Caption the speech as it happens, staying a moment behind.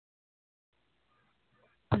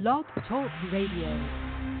Blog Talk Radio.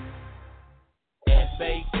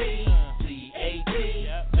 FAT,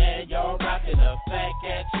 man, y'all rockin' a Fat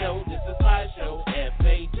Cat show. This is my show.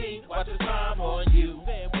 FAT, watch the time on you.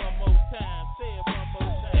 Say it one more time.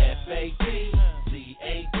 FAT,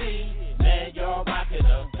 man, y'all rockin'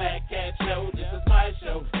 a Fat Cat show. This is my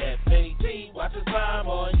show. FAT, watch the time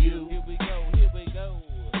on you. Here we go.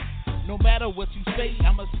 No matter what you say,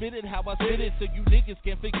 I'ma spit it how I spit it so you niggas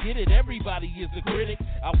can forget it. Everybody is a critic.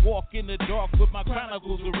 I walk in the dark with my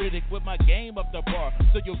chronicles acidic, with my game up the bar,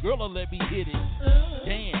 so your girl'll let me hit it.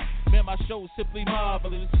 Damn, man, my show's simply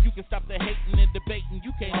marvelous. You can stop the hating and debating,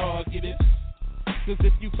 you can't argue this. Cause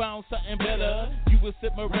if you found something better, you would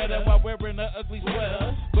sip Moretta while wearing an ugly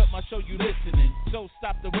sweater. But my show you listening, so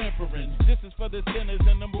stop the whimpering. This is for the sinners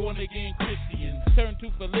and the born again Christians. Turn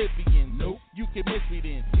to Philippians, nope, you can miss me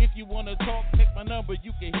then. If you wanna talk, take my number,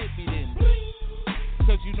 you can hit me then.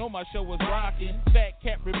 Cause you know my show is rocking. Fat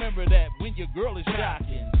Cat, remember that when your girl is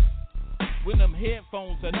shocking. When them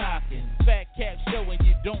headphones are knocking. Fat Cat show and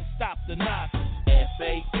you don't stop the knocking.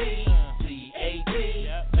 FAT,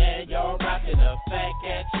 man, y'all rockin' a Fat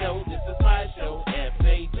Cat show. This is my show.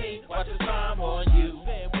 FAT, watch the time on you.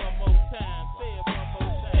 Say it one more time.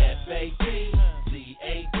 FAT,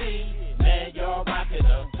 man, y'all rockin'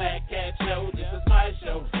 a Fat Cat show. This is my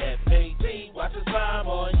show. FAT, watch the time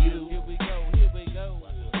on you. Here we go.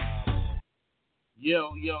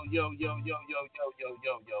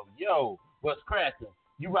 Yo, what's cracking?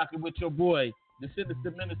 You rockin' with your boy, the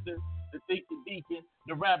Sinister Minister, the Thick the Deacon,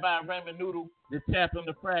 the Rabbi Raymond Noodle, the Tap on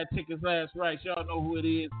the Fried Chicken's last rice. Y'all know who it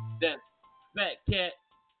is. That's Fat Cat,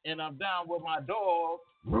 and I'm down with my dog,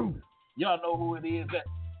 Roof. Y'all know who it is. That's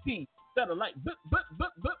T. Satellite,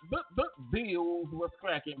 Bills. What's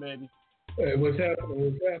cracking, baby? Hey, what's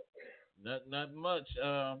happening? Not much.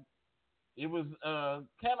 It was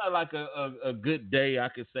kind of like a good day, I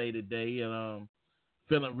could say today, and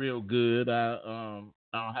feeling real good. I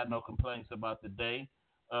don't have no complaints about the day.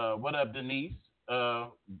 What up, Denise?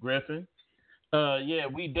 Griffin? Yeah,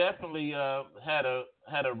 we definitely had a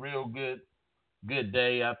real good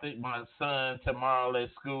day. I think my son tomorrow at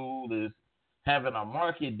school is having a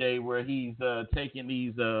market day where he's taking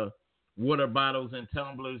these water bottles and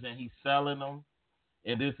tumblers and he's selling them.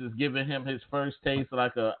 And this is giving him his first taste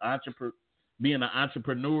like being an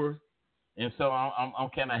entrepreneur. And so I'm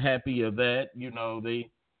kind of happy of that. You know, they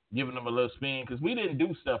giving them a little spin because we didn't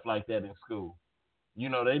do stuff like that in school. You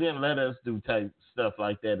know, they didn't let us do type stuff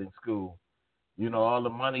like that in school. You know, all the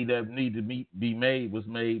money that needed to be made was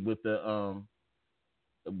made with the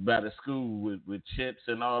by the school with chips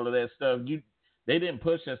and all of that stuff. They didn't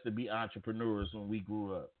push us to be entrepreneurs when we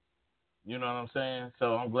grew up. You know what I'm saying?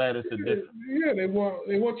 So I'm glad it's a different. Yeah, they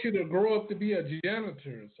want you to grow up to be a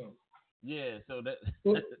janitor or something. Yeah, so that.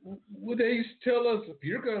 What they used to tell us, if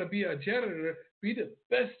you're going to be a janitor, be the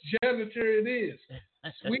best janitor it is.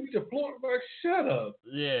 Sweep the floor. Like, shut up.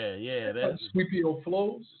 Yeah. That's sweep your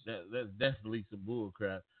floors. That's definitely some bull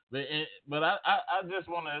crap. But I just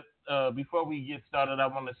want to before we get started, I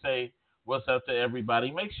want to say what's up to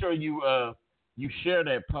everybody. Make sure you share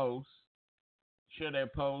that post. Share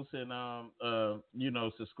that post and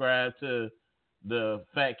subscribe to the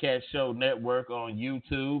Fat Cat Show Network on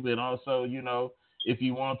YouTube, and also, if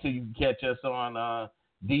you want to, you can catch us on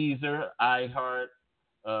Deezer, iHeart,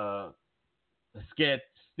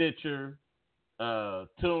 Stitcher,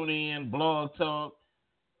 TuneIn, Blog Talk.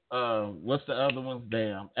 What's the other ones?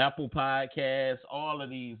 Apple Podcasts. All of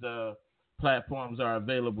these platforms are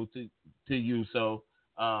available to you. So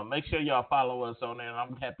make sure y'all follow us on there. And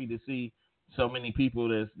I'm happy to see so many people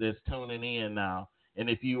that's tuning in now. And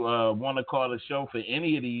if you want to call the show for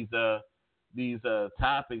any of these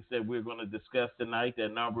topics that we're going to discuss tonight,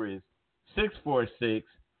 that number is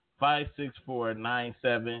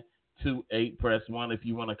 646-564-9728. Press 1 if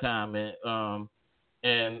you want to comment.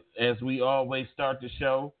 And as we always start the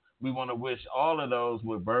show, we want to wish all of those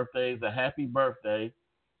with birthdays a happy birthday.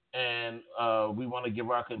 And we want to give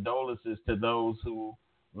our condolences to those who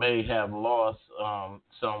may have lost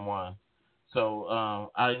someone. So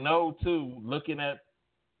I know too, looking at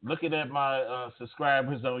my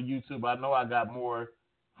subscribers on YouTube, I know I got more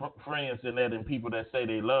friends than that and people that say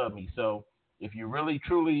they love me. So if you really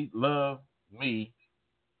truly love me,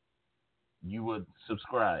 you would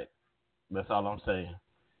subscribe. That's all I'm saying.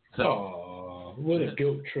 So, what a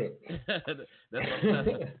guilt trip.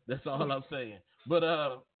 That's all I'm saying. But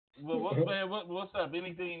what's up?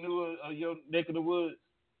 Anything new on your neck of the woods?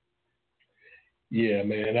 Yeah,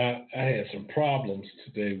 man, I had some problems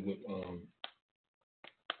today with a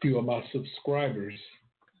few of my subscribers.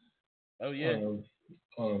 Oh yeah.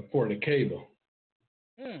 For the cable.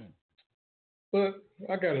 But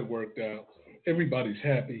I got it worked out. Everybody's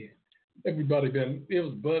happy. It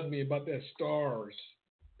was bugging me about that stars.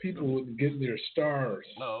 People wouldn't get their stars.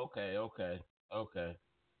 Oh, okay.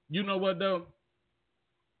 You know what though?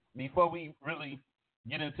 Before we really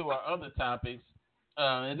get into our other topics,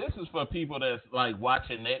 and this is for people that's like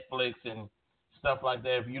watching Netflix and stuff like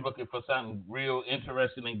that. If you're looking for something real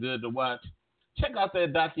interesting and good to watch, check out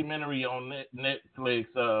that documentary on Netflix.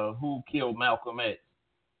 Who Killed Malcolm X?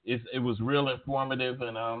 It was real informative,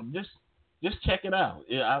 and just check it out.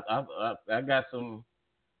 Yeah, I got some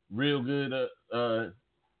real good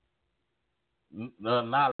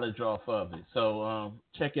knowledge off of it. So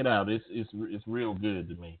check it out. It's real good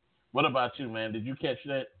to me. What about you, man? Did you catch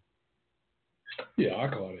that? Yeah, I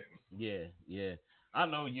caught it. Yeah. I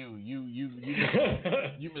know you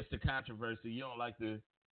missed the controversy. You don't like to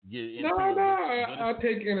get into it. No. I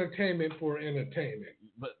take entertainment for entertainment.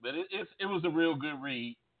 But it was a real good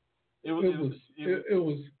read. It was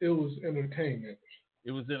entertainment.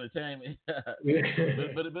 It was entertainment. Yeah.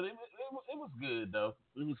 but it was good though.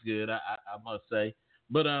 It was good. I must say.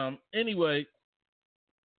 But anyway,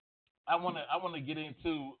 I wanna get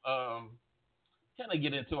into kind of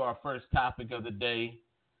get into our first topic of the day,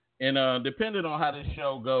 and depending on how this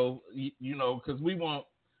show go, you know, because we want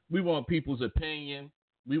people's opinion.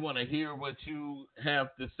 We want to hear what you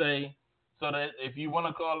have to say. So that if you want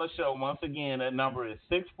to call the show, once again, that number is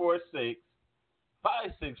 646-564-9728,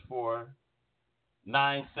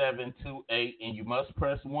 and you must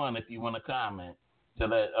press 1 if you want to comment to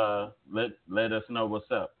let us know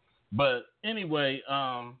what's up. But anyway,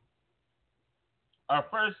 our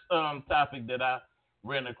first topic that I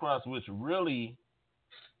ran across, which really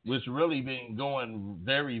been going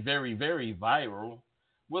very, very, very viral,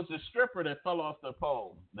 was the stripper that fell off the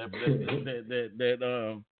pole.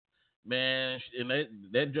 Man, and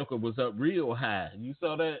that joker was up real high. You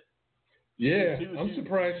saw that? Yeah, I'm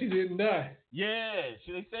surprised she didn't die. Yeah,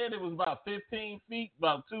 they said it was about 15 feet,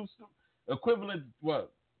 about two equivalent.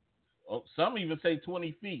 What? Oh, some even say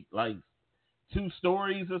 20 feet, like 2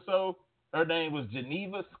 stories or so. Her name was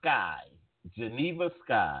Geneva Sky. Geneva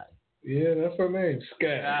Sky. Yeah, that's her name,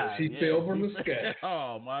 Sky. She fell from the sky.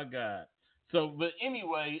 Oh my God. So, but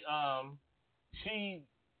anyway, she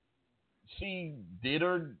did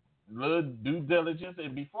her little due diligence,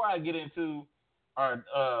 and before I get into our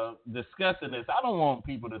discussing this, I don't want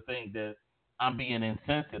people to think that I'm being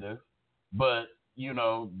insensitive, but you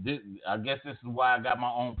know, I guess this is why I got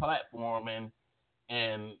my own platform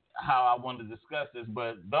and how I want to discuss this.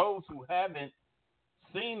 But those who haven't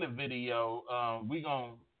seen the video, we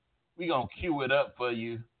gonna cue it up for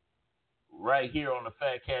you right here on the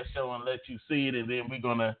Fat Cat Show and let you see it, and then we're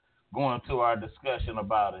gonna go into our discussion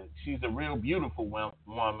about it. She's a real beautiful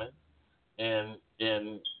woman, and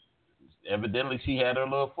evidently she had her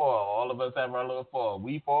little fall. All of us have our little fall.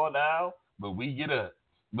 We fall down, but we get up.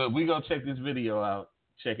 But we gonna check this video out.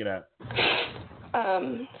 Check it out.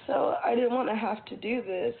 So I didn't want to have to do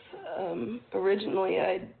this. Originally,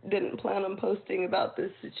 I didn't plan on posting about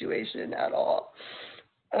this situation at all.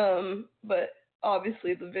 But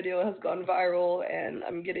obviously the video has gone viral, and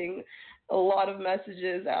I'm getting a lot of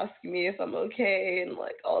messages asking me if I'm okay and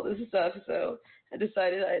like all this stuff. So I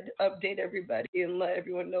decided I'd update everybody and let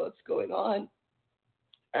everyone know what's going on.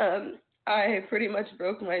 I pretty much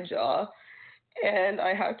broke my jaw, and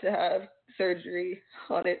I have to have surgery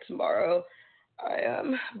on it tomorrow. I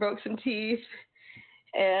broke some teeth,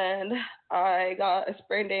 and I got a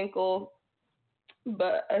sprained ankle.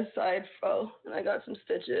 But and I got some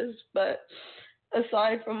stitches. But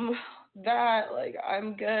aside from that, like,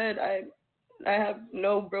 I'm good. I have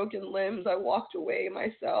no broken limbs. I walked away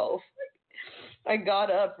myself. I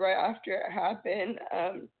got up right after it happened.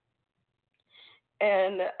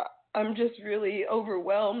 And I'm just really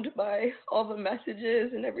overwhelmed by all the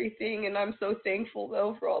messages and everything. And I'm so thankful,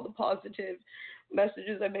 though, for all the positive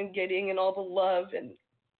messages I've been getting and all the love. And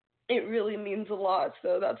it really means a lot.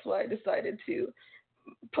 So that's why I decided to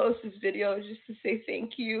post this video, just to say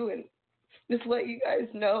thank you and just let you guys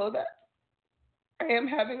know that I am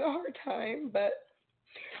having a hard time, but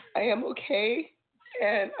I am okay,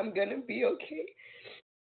 and I'm going to be okay.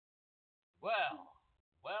 Well.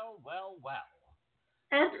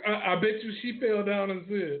 I bet you she fell down and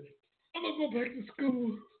said, I'm going to go back to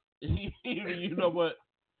school. You know what?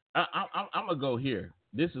 I'm going to go here.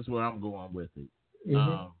 This is where I'm going with it.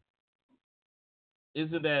 Mm-hmm.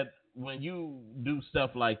 Isn't that when you do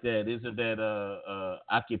stuff like that, isn't that a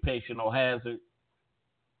occupational hazard?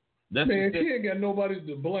 Man, she ain't got nobody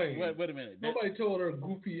to blame. Wait a minute. Nobody told her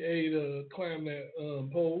Goofy A to climb that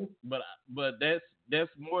pole. But that's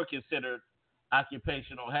more considered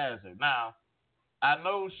occupational hazard. Now, I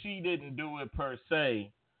know she didn't do it per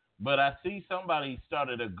se, but I see somebody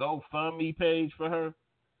started a GoFundMe page for her,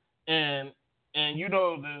 and you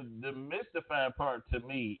know the mystifying part to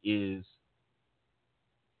me is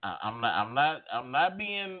I'm not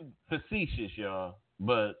being facetious, y'all,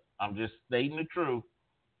 but I'm just stating the truth.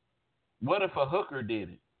 What if a hooker did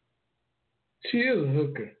it? She is a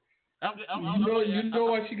hooker. You know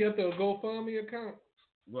why she got the GoFundMe account?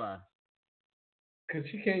 Why? Because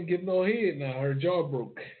she can't get no head now. Her jaw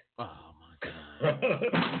broke. Oh my God.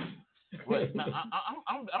 Wait, now,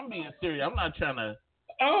 I'm being serious. I'm not trying to.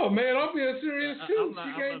 Oh man, I'm being serious too.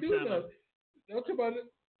 She can't do nothing. Don't talk about it.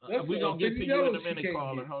 We're gonna get to you in a minute,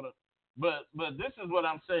 caller. Hold up. But this is what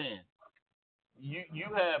I'm saying. You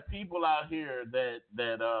have people out here that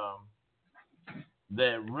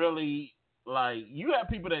really, like, you have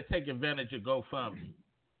people that take advantage of GoFundMe.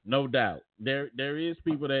 No doubt. There is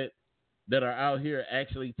people that are out here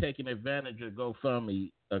actually taking advantage of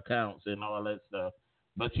GoFundMe accounts and all that stuff.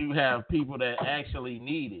 But you have people that actually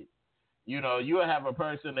need it. You know, you have a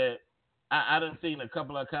person that I done seen a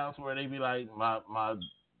couple of accounts where they be like, my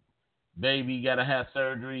baby got to have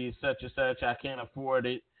surgery, such and such, I can't afford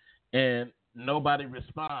it, and nobody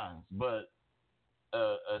responds. But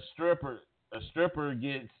a stripper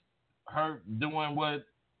gets hurt doing what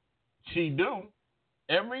she do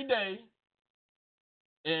every day,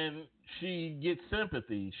 and she gets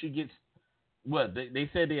sympathy. She gets what they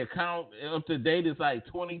said the account up to date is like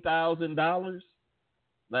 $20,000.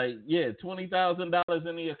 Like, yeah, $20,000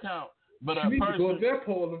 in the account. But she needs to go up that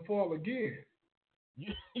pole and fall again.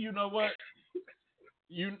 You know what?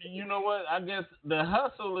 You know what? I guess the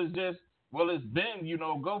hustle is just, well, it's been, you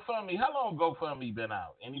know, GoFundMe. How long GoFundMe been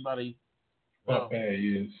out? Anybody? About 5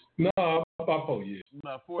 years. No, about 4 years.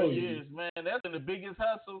 About 4 years, man. That's been the biggest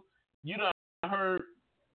hustle. You done heard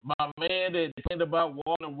my man that complained about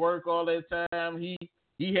wanting to work all that time.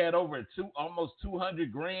 He had over almost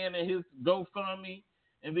 $200,000 in his GoFundMe.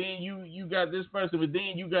 And then you got this person, but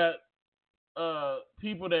then you got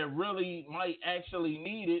people that really might actually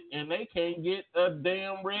need it, and they can't get a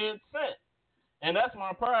damn red cent. And that's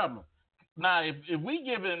my problem. Now, if we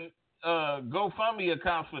giving GoFundMe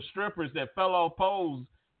accounts for strippers that fell off poles,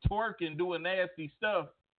 twerking, doing nasty stuff,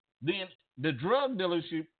 then the drug dealers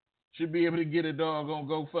should be able to get a dog on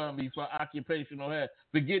GoFundMe for occupational hazard,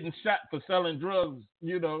 for getting shot for selling drugs,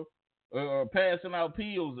 you know, or passing out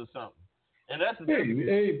pills or something. And that's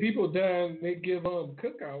hey, people dying, they give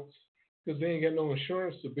cookouts because they ain't got no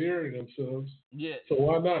insurance to bury themselves. Yeah. So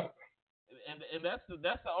why not? And that's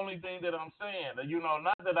the only thing that I'm saying. You know,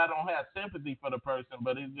 not that I don't have sympathy for the person,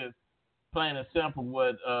 but it's just plain and simple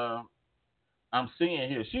what I'm seeing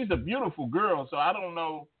here. She's a beautiful girl, so I don't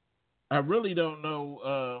know. I really don't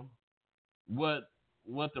know what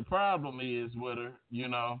the problem is with her. You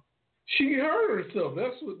know. She hurt herself.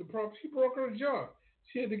 That's what the problem. She broke her jaw.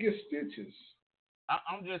 She had to get stitches.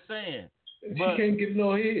 I'm just saying. And she can't get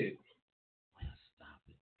no head. Stop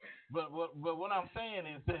it. But what I'm saying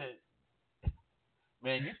is that,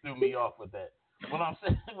 man, you threw me off with that. What I'm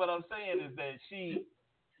saying is that she,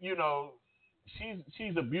 you know,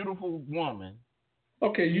 she's a beautiful woman.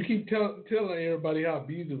 Okay, you keep telling everybody how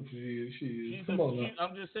beautiful she is. Come on now.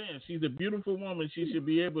 I'm just saying, she's a beautiful woman. She should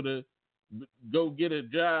be able to go get a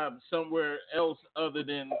job somewhere else other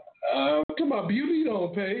than. Come on, beauty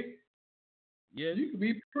don't pay. Yes. You can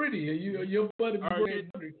be pretty. Your butt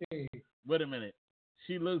be king. Wait a minute.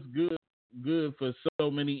 She looks good for so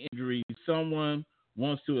many injuries. Someone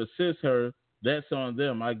wants to assist her. That's on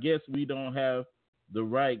them. I guess we don't have the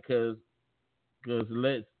right because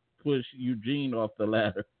let's push Eugene off the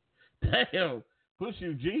ladder. Damn, push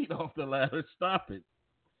Eugene off the ladder. Stop it.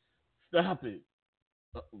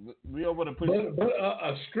 We don't want to put. But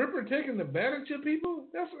a stripper taking advantage of people?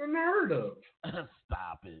 That's unheard of.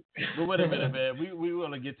 Stop it. But wait a minute, man. We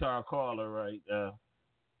want to get to our caller, right?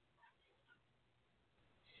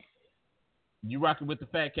 You rocking with the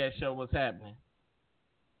Fat Cat Show? What's happening?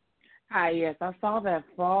 Hi, yes, I saw that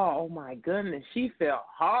fall. Oh my goodness, she fell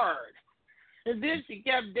hard, and then she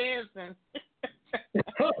kept dancing.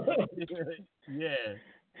 Yeah.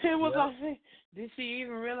 It was like, did she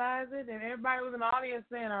even realize it? And everybody was in the audience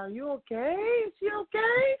saying, "Are you okay? Is she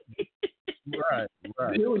okay?" Right.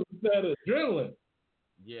 It was that adrenaline.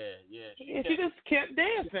 Yeah. She just kept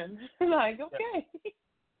dancing. Like, okay.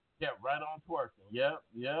 Yeah, right on twerking.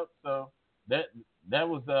 Yep. So that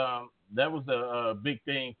was a big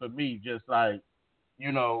thing for me. Just like,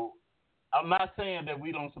 you know, I'm not saying that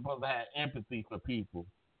we don't supposed to have empathy for people,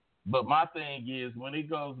 but my thing is when it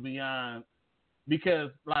goes beyond, because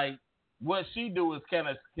like what she do is kind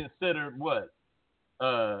of considered what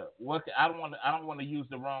I don't want to use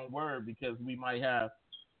the wrong word because we might have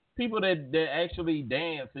people that actually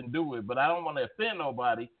dance and do it, but I don't want to offend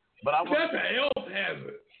nobody. But I want that's a health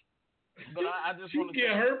hazard. But I just you want to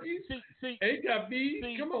get herpes. See, ain't got bees.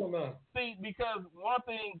 Come on now. See, because one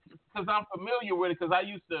thing, because I'm familiar with it, because I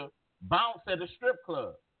used to bounce at a strip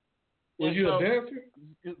club. Was you a dancer?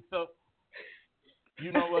 So,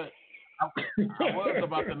 you know what? I was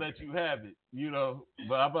about to let you have it, you know,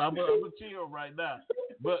 but I'm gonna chill right now,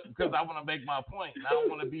 but because I want to make my point. I don't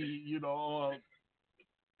want to be, you know,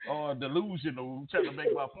 all delusional trying to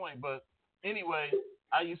make my point. But anyway,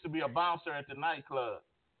 I used to be a bouncer at the nightclub,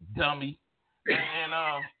 dummy,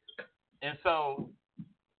 and so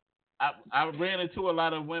I ran into a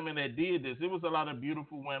lot of women that did this. It was a lot of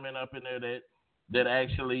beautiful women up in there that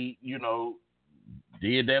actually, you know,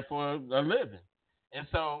 did that for a living, and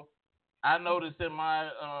so. I noticed in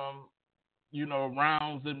my, you know,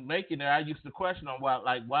 rounds and making it, I used to question them,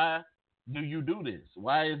 why do you do this?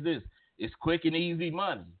 Why is this? It's quick and easy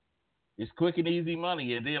money. It's quick and easy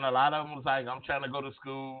money. And then a lot of them was like, I'm trying to go to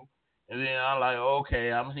school. And then I'm like,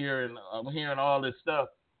 okay, I'm hearing all this stuff.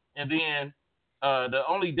 And then the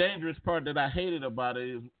only dangerous part that I hated about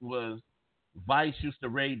it was Vice used to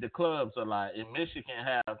raid the clubs a lot. In Michigan,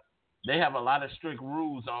 they have a lot of strict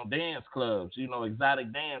rules on dance clubs, you know,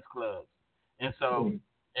 exotic dance clubs. And so,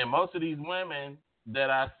 and most of these women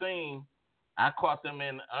that I seen, I caught them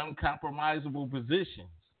in uncompromisable positions.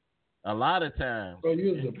 A lot of times. Oh,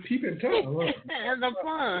 you was a peeping Tom, huh? And the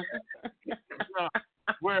fun.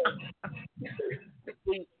 Where,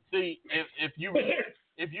 see,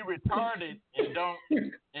 if you retarded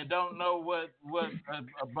and don't know what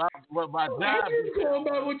about what my job. I didn't call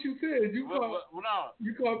about what you said. You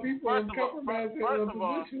call people uncompromised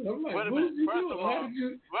position. I'm like, what did you do? How did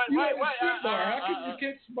you? You at the strip bar. How could you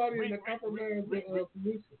catch somebody in a compromised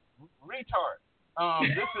position? Retard.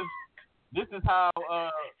 This is how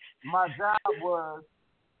my job was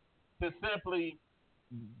to simply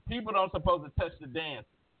people don't supposed to touch the dancers,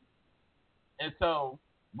 and so.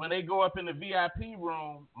 When they go up in the VIP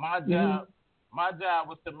room, my job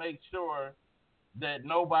was to make sure that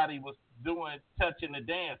nobody was touching the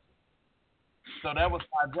dancers. So that was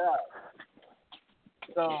my job.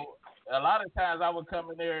 So a lot of times I would come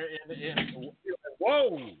in there and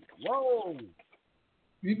whoa.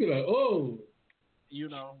 You'd be like, oh. You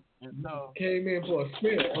know, and so. Came in for a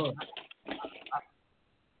spin, huh?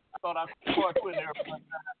 I thought I caught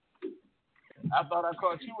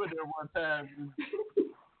you in there one time.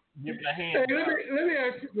 Give me a hand. Hey, let me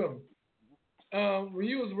ask you something. When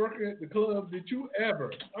you was working at the club, did you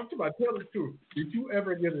ever? I'm talking about tell the truth. Did you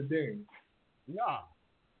ever get a ding? Nah.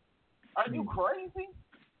 Are you crazy?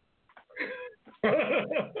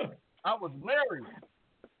 I was married.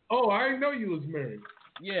 Oh, I didn't know you was married.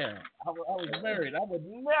 Yeah, I was married. I would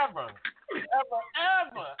never, ever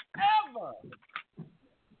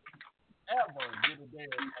get a ding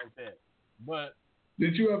like that. But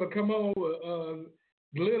did you ever come home with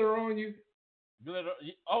glitter on you? Glitter?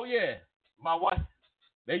 Oh yeah, my wife.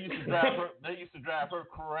 They used to drive her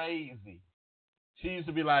crazy. She used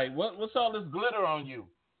to be like, "What's all this glitter on you?"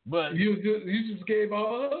 But you just gave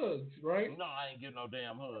all hugs, right? No, I ain't give no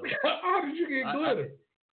damn hugs. How did you get glitter?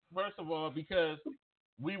 First of all, because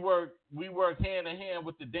we work hand in hand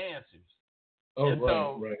with the dancers. Oh, and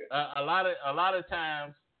right. A lot of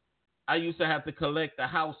times, I used to have to collect the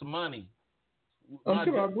house money. I'm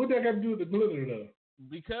talking about what that got to do with the glitter, though?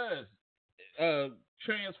 Because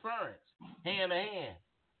transference, hand to hand,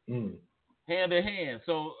 hand to hand.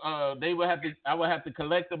 So I would have to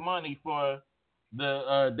collect the money for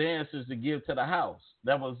the dancers to give to the house.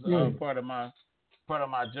 That was part of my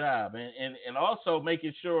job, and also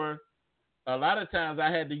making sure. A lot of times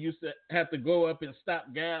I used to have to go up and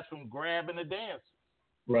stop guys from grabbing the dancers.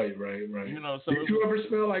 Right. You know, so did you ever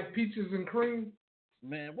smell like peaches and cream?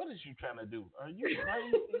 Man, what is you trying to do? Are you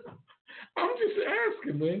crazy? I'm just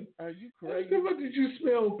asking, man. Are you crazy? What did you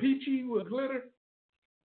smell peachy with glitter?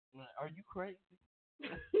 Man, are you crazy?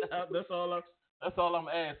 That's all I'm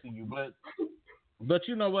asking you. But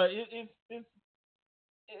you know what? It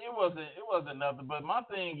wasn't nothing. But my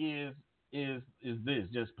thing is this,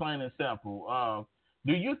 just plain and simple.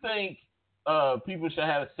 Do you think people should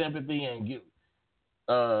have sympathy and give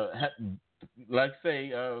have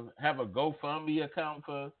a GoFundMe account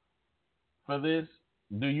for this?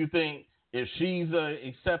 Do you think if she's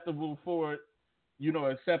acceptable for a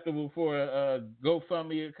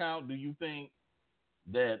GoFundMe account, do you think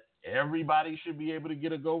that everybody should be able to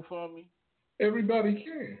get a GoFundMe? Everybody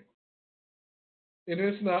can. And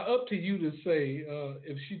it's not up to you to say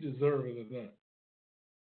if she deserves it or not.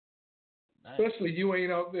 Nice. Especially you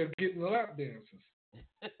ain't out there getting lap dances.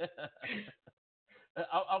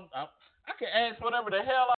 I can ask whatever the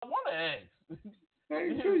hell I want to ask. I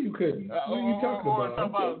ain't sure you couldn't. What are you talking about?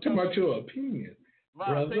 I'm talking about your opinion.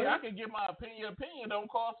 My opinion, I can give my opinion. Opinion don't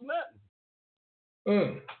cost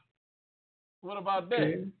nothing. What about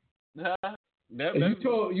that? Okay.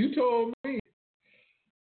 You told me.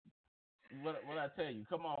 What I tell you?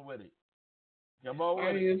 Come on with it. Come on with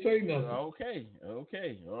I didn't say nothing.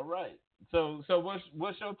 Okay, all right. So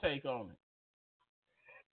what's your take on it?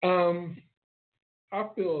 I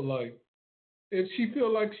feel like if she feel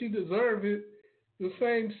like she deserves it, the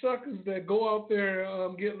same suckers that go out there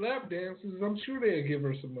get lap dances, I'm sure they'll give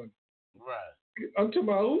her some money. Right. I'm talking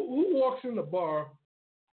about who walks in the bar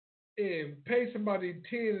and pays somebody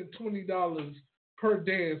 $10 and $20 per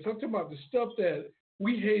dance. I'm talking about the stuff that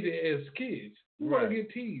we hated as kids. We want to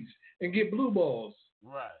get teased and get blue balls.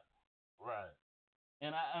 Right.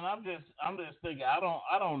 And I'm just thinking. I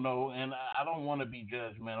don't know, and I don't want to be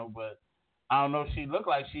judgmental, but I don't know. She looked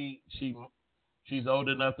like she's old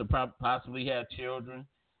enough to possibly have children,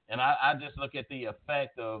 and I just look at the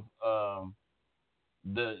effect of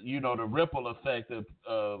the ripple effect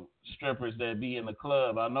of strippers that be in the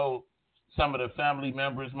club. I know some of the family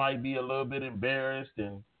members might be a little bit embarrassed,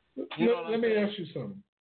 and let me ask you something.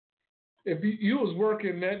 If you was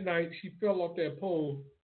working that night, she fell off that pole,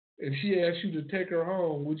 and she asked you to take her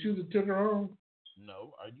home, would you have took her home?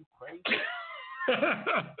 No. Are you crazy?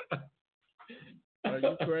 Are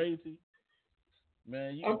you crazy?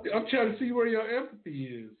 Man, I'm trying to see where your empathy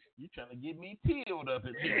is. You trying to get me peeled up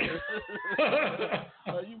in here.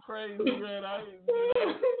 Are you crazy, man? I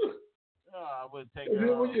wouldn't take her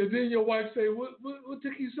home. And then your wife say, what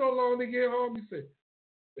took you so long to get home? You say,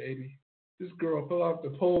 baby, this girl fell off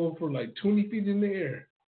the pole for like 20 feet in the air.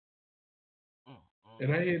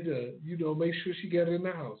 And I had to, make sure she got in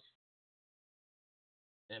the house.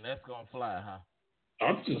 And that's going to fly, huh?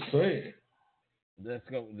 I'm just saying. That's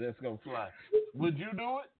gonna fly. Would you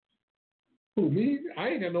do it? Who, me? I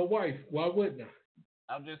ain't got no wife. Why wouldn't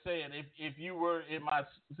I? I'm just saying, if you were in my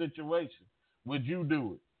situation, would you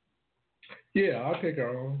do it? Yeah, I'll take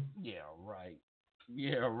her home. Yeah, right.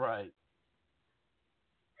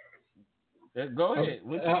 Go ahead.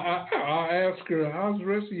 I'll ask her, how's the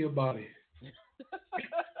rest of your body?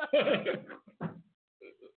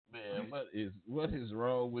 Man, what is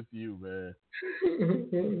wrong with you, man?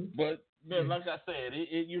 But man, like I said,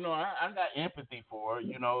 I got empathy for her.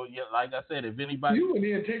 Like I said, if anybody, you wouldn't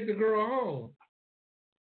even take the girl home.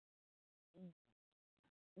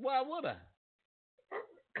 Why would I?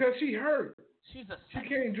 Cause she hurt. She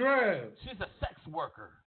can't drive. She's a sex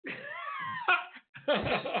worker.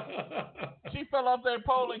 She fell off that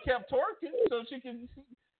pole and kept twerking, so she can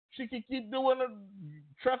keep doing the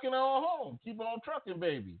trucking on home. Keep on trucking,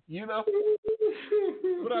 baby.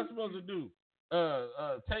 What I supposed to do?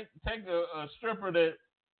 Take a stripper that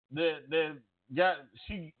got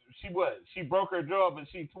she broke her jaw, but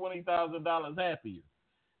she $20,000 happier,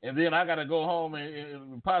 and then I gotta go home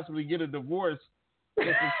and possibly get a divorce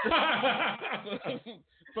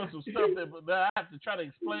for some stuff that I have to try to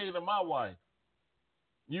explain to my wife.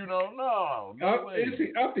 No way.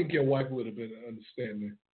 I think your wife would have been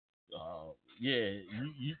understanding. Yeah,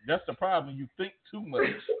 you that's the problem. You think too much.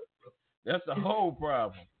 That's the whole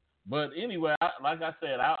problem. But anyway, like I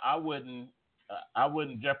said, I wouldn't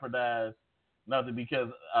jeopardize nothing,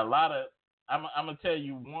 because a lot of I'm gonna tell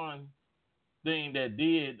you one thing that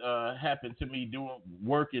did happen to me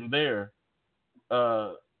working there,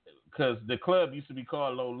 because the club used to be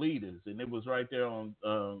called Lolitas, and it was right there on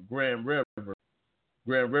Grand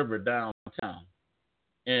River downtown,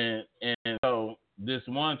 and so this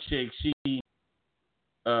one chick,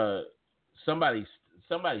 somebody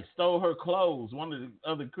stole her clothes. One of the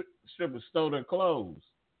other strippers stole her clothes,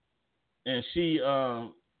 and she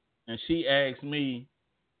asked me,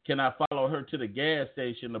 can I follow her to the gas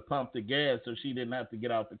station to pump the gas so she didn't have to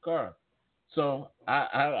get out the car? So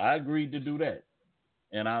I agreed to do that,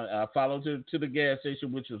 and I followed her to the gas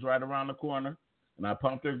station, which was right around the corner, and I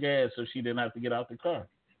pumped her gas so she didn't have to get out the car.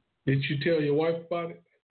 Did you tell your wife about it?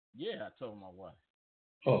 Yeah, I told my wife.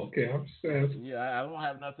 Oh, okay. I'm just asking. Yeah, I don't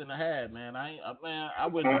have nothing to hide, man. I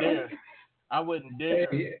wouldn't dare. I wouldn't dare.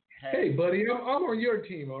 Hey, buddy, I'm on your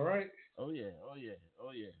team, all right? Oh yeah.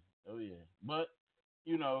 But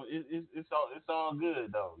it's all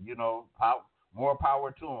good though. More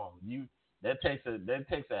power to them. That takes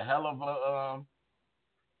a hell of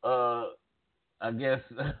a I guess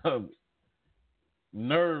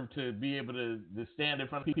nerve to be able to stand in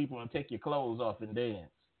front of people and take your clothes off and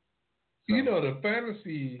dance. So, the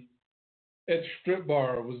fantasy at strip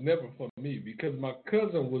bar was never for me because my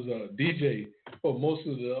cousin was a DJ for most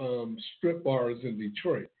of the strip bars in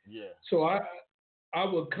Detroit. Yeah. So I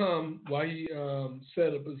would come while he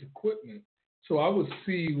set up his equipment, so I would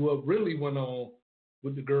see what really went on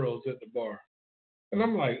with the girls at the bar, and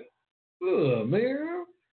I'm like, ugh, man.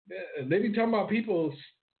 And they be talking about people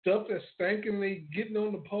stuff that's stinking, they getting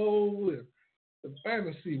on the pole, and the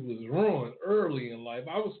fantasy was ruined early in life.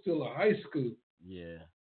 I was still in high school. Yeah.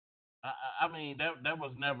 I mean that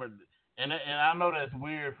was never, and I know that's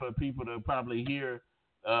weird for people to probably hear,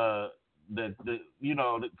 the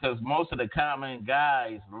because most of the common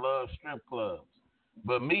guys love strip clubs,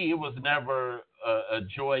 but me it was never a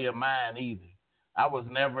joy of mine either. I was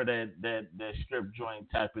never that strip joint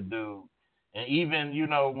type of dude, and even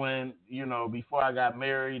when before I got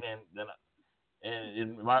married and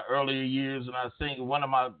in my earlier years when I was single, one of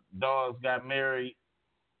my dogs got married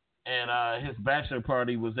and his bachelor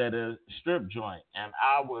party was at a strip joint, and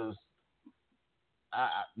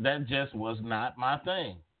that just was not my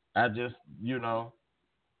thing. I just,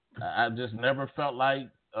 I just never felt like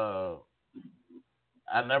I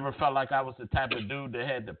was the type of dude that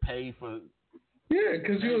had to pay for. Yeah,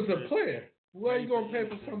 because you was a player. Why are you gonna pay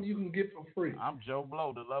for something you can get for free? I'm Joe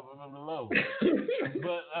Blow, the lover of the low.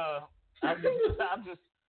 But I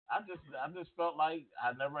just felt like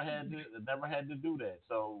I never had to do that.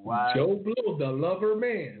 So why? Joe Blow, the lover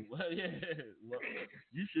man. Well, yeah. Well,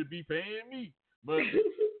 you should be paying me, but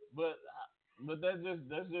that's just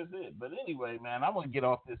it. But anyway, man, I want to get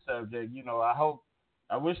off this subject.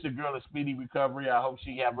 I wish the girl a speedy recovery. I hope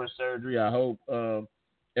she have her surgery. I hope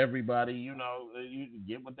everybody, you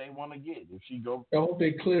get what they want to get. If she go, I hope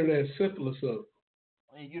they clear that syphilis up.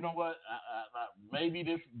 And you know what? Maybe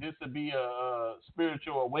this would be a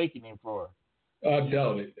spiritual awakening for her. I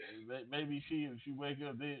doubt it. Maybe she wake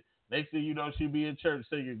up there. Next thing you know, she'll be in church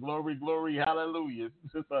singing "Glory, Glory, Hallelujah."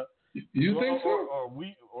 You think so?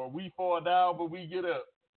 Or we fall down, but we get up.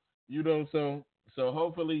 So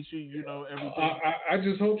hopefully she, everything. I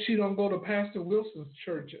just hope she don't go to Pastor Wilson's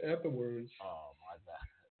church afterwards. Oh my God!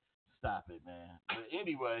 Stop it, man. But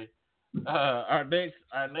anyway, our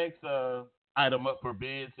next item up for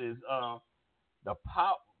bids is the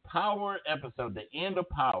Power episode, the end of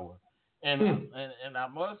Power, and I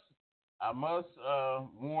must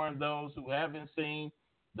warn those who haven't seen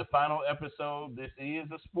the final episode. This is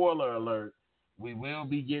a spoiler alert. We will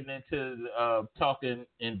be getting into talking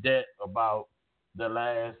in depth about the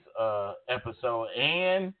last episode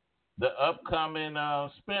and the upcoming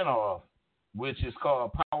spinoff, which is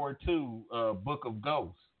called Power 2, Book of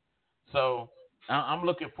Ghosts. So I'm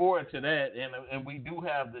looking forward to that, and we do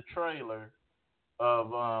have the trailer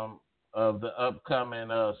of the upcoming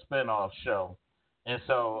spinoff show. And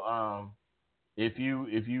so if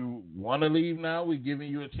you want to leave now, we're giving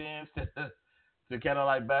you a chance to kind of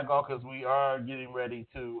like back off because we are getting ready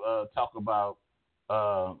to talk about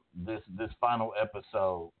this final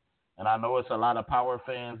episode. And I know it's a lot of Power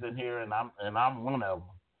fans in here, and I'm one of them.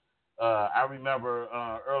 I remember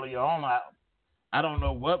early on, I don't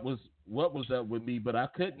know what was up with me, but I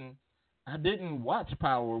didn't watch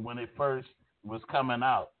Power when it first was coming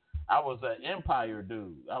out. I was an Empire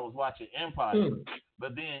dude. I was watching Empire,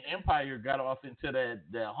 but then Empire got off into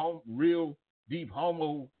that real deep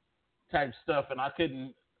homo type stuff, and I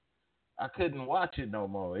couldn't watch it no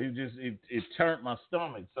more. It turned my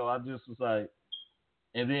stomach, so I just was like.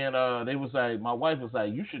 And then they was like, my wife was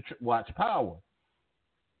like, you should watch Power.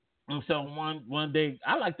 And so one day,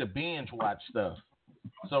 I like to binge watch stuff.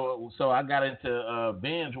 So I got into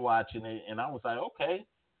binge watching it, and I was like, okay,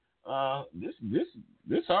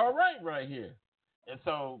 this all right here. And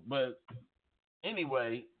so, but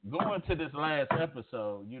anyway, going to this last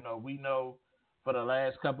episode, we know for the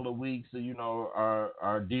last couple of weeks,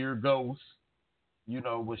 our dear Ghost,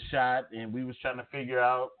 was shot, and we was trying to figure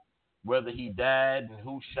out whether he died and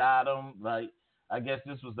who shot him. Like, I guess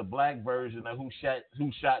this was the black version of who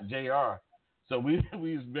shot JR. So we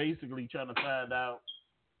was basically trying to find out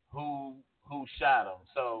who shot him.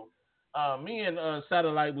 So me and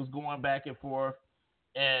Satellite was going back and forth,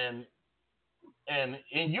 and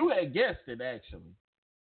you had guessed it actually.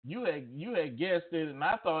 You had guessed it, and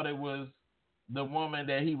I thought it was the woman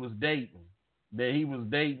that he was dating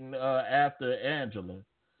after Angela.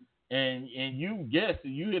 And you guessed it.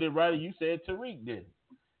 You hit it right. You said Tariq did it.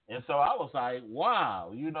 And so I was like,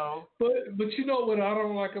 wow, But you know what I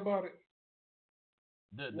don't like about it?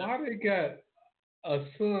 Why they got a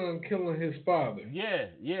son killing his father? Yeah.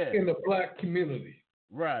 In the black community.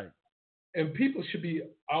 Right. And people should be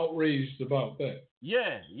outraged about that.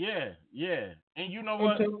 Yeah. And you know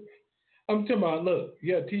what? I'm talking about, look,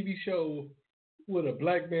 you got a TV show with a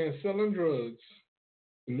black man selling drugs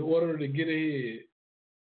in order to get ahead.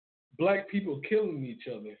 Black people killing each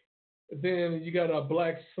other. Then you got a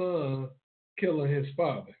black son killing his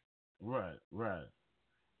father. Right.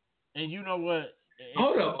 And you know what?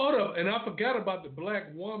 Hold up. And I forgot about the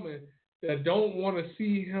black woman that don't want to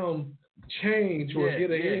see him change or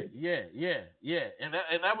get ahead. Yeah. And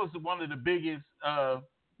that was one of the biggest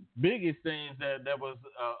things that was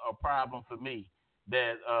a problem for me.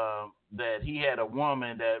 That he had a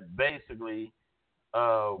woman that basically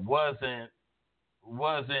wasn't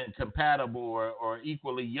compatible or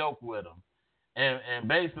equally yoked with him, and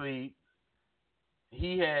basically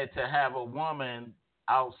he had to have a woman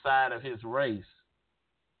outside of his race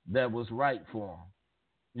that was right for him.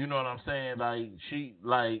 You know what I'm saying?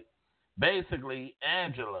 Like basically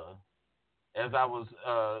Angela, as I was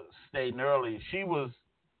stating earlier, she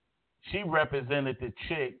represented the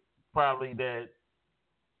chick probably that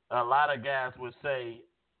a lot of guys would say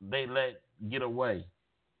they let get away.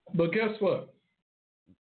 But guess what?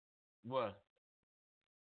 What?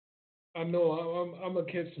 I know I'm gonna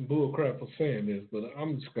catch some bull crap for saying this, but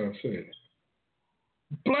I'm just gonna say it.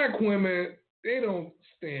 Black women, they don't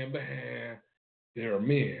stand behind their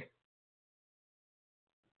men.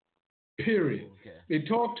 Period. Okay. They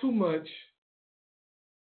talk too much.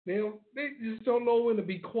 They just don't know when to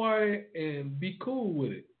be quiet and be cool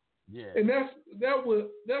with it. Yeah. And that's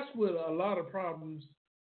what a lot of problems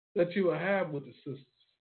that you will have with the sisters.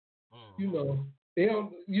 Mm-hmm. You know, they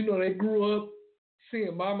don't. You know, they grew up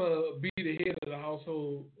seeing mama be the head of the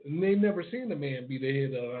household, and they never seen a man be the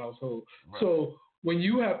head of the household. Right. So when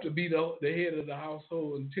you have to be the head of the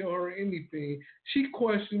household and tell her anything, she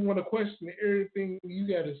want to question everything you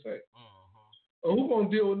got to say. Mm-hmm. Who gonna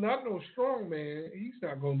deal with? Not no strong man. He's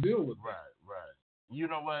not gonna deal with Right. You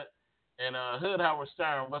know what? And Hood Howard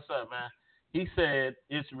Stern, what's up, man? He said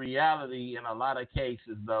it's reality in a lot of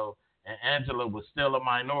cases, though, and Angela was still a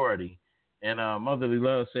minority. And Motherly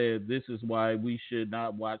Love said this is why we should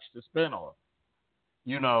not watch the spinoff.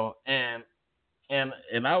 You know, and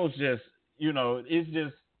I was just, you know, it's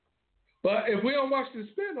just. But if we don't watch the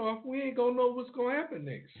spinoff, we ain't gonna know what's gonna happen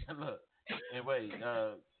next. Look, and wait,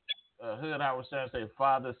 Hood Howard Stern said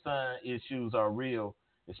father-son issues are real,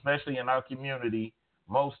 especially in our community.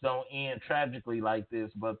 Most don't end tragically like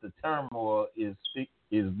this, but the turmoil is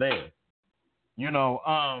there. You know,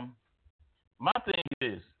 my thing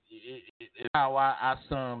is how I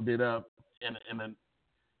summed it up in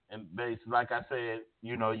basically, like I said,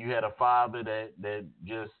 you know, you had a father that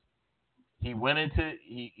just he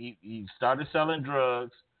started selling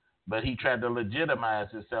drugs, but he tried to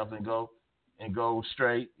legitimize himself and go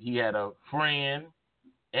straight. He had a friend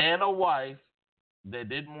and a wife that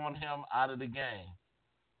didn't want him out of the game.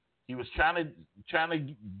 He was trying to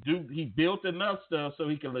do. He built enough stuff so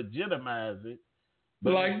he could legitimize it.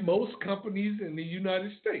 But like most companies in the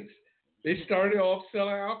United States, they started off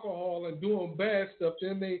selling alcohol and doing bad stuff.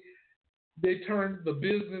 Then they turned the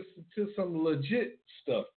business into some legit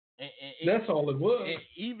stuff. And that's all it was. And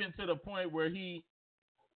even to the point where he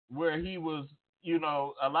was, you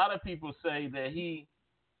know, a lot of people say that he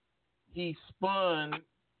spun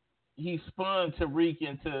Tariq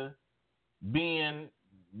into being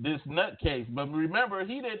this nutcase. But remember,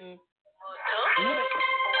 he didn't.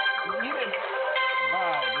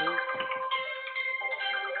 Wow, dude.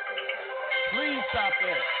 Please stop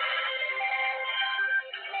that.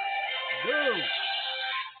 Dude.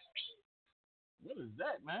 What is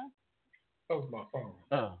that, man? That was my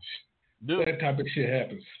phone. Dude. That type of shit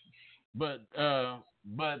happens. But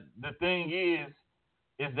the thing is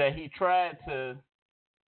that he tried to,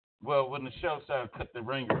 well, when the show started, cut the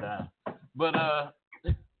ringer down. But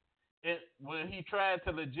when he tried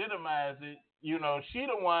to legitimize it, you know, she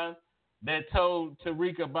the one that told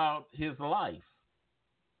Tariq about his life.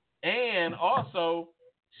 And also,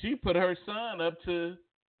 she put her son up to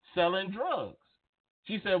selling drugs.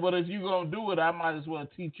 She said, well, if you're going to do it, I might as well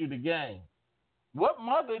teach you the game. What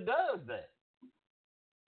mother does that?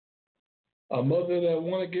 A mother that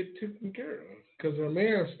want to get taken care of because her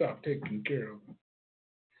man stopped taking care of her.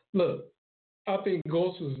 Look, I think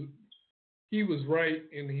Ghost he was right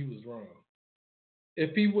and he was wrong.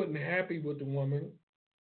 If he wasn't happy with the woman,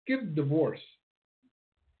 get a divorce.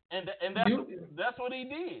 And that's what he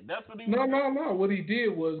did. That's what he No. What he did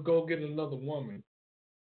was go get another woman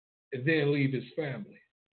and then leave his family.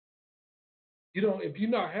 You know, if you're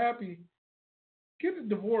not happy, get a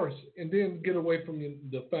divorce and then get away from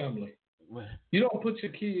the family. You don't put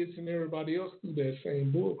your kids and everybody else through that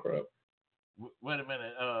same bull crap. Wait a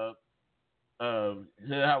minute.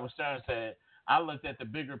 Howard Stern said, I looked at the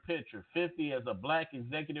bigger picture. 50 as a black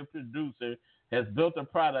executive producer has built a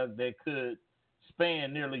product that could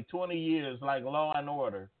spanned nearly 20 years like Law and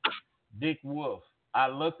Order, Dick Wolf. I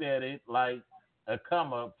looked at it like a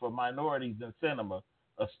come up for minorities in cinema,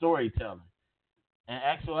 a storytelling. In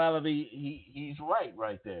actuality, he's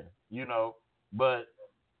right there, you know. But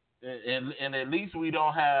and at least we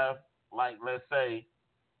don't have, like, let's say,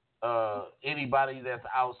 anybody that's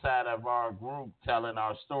outside of our group telling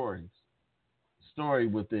our story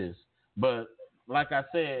with this. But like I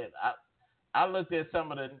said, I looked at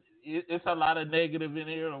some of it's a lot of negative in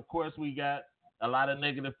here. Of course, we got a lot of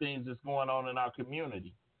negative things that's going on in our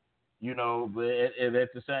community, you know. But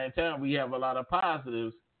at the same time, we have a lot of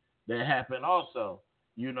positives that happen also,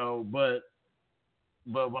 you know. But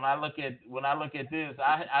when I look at this,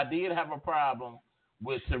 I did have a problem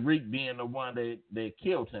with Tariq being the one that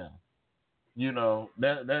killed him. You know,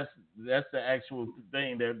 that's the actual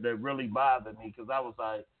thing that really bothered me, because I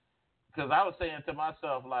was saying to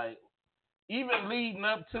myself, like, even leading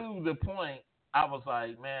up to the point, I was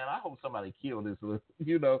like, man, I hope somebody killed this little,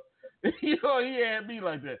 you know, he had me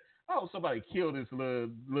like that. I hope somebody killed this little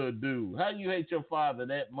dude. How you hate your father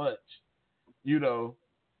that much, you know?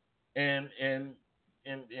 And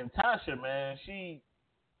Tasha, man, she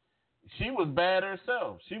was bad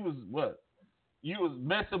herself. She was what? You was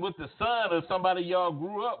messing with the son of somebody y'all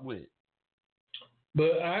grew up with.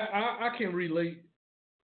 But I can relate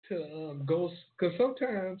to Ghost, because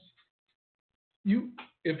sometimes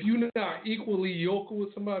if you're not equally yoked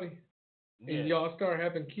with somebody, and y'all start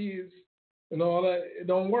having kids and all that, it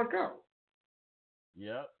don't work out.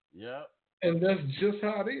 Yep. And that's just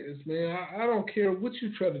how it is, man. I don't care what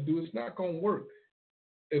you try to do, it's not gonna work.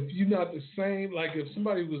 If you're not the same, like if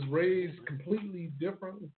somebody was raised completely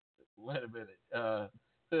different. Wait a minute.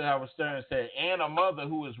 Howard Stern said, and a mother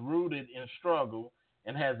who is rooted in struggle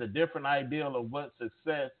and has a different ideal of what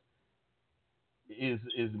success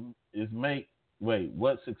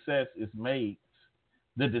what success is made,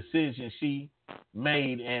 the decision she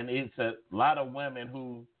made, and it's a lot of women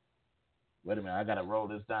who, wait a minute, I gotta roll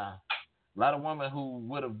this down. A lot of women who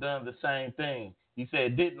would have done the same thing. He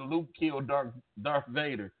said, didn't Luke kill Darth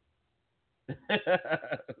Vader?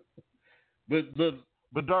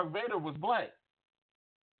 But Darth Vader was black.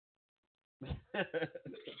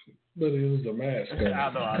 But it was a mask. I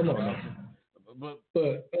know. Come on.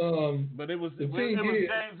 But it was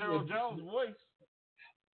James Earl Jones' voice.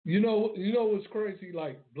 You know what's crazy?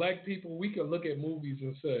 Like, black people, we can look at movies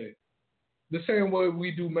and say, the same way we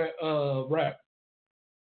do rap.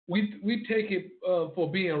 We take it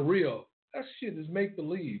for being real. That shit is make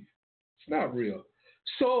believe. It's not real.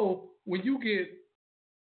 So when you get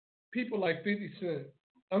people like 50 Cent,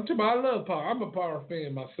 I love Power. I'm a Power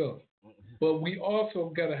fan myself. But we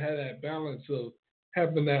also got to have that balance of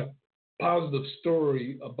having that positive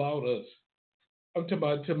story about us. I'm talking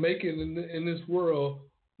about, to make it in this world,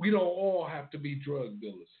 we don't all have to be drug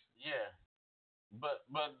dealers. Yeah.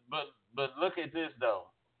 But look at this, though.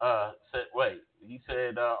 He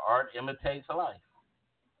said art imitates life.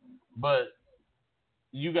 But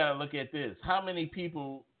you got to look at this. How many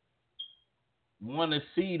people want to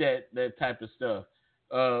see that type of stuff?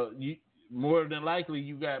 More than likely,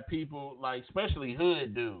 you got people like, especially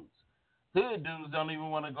hood dudes. Hood dudes don't even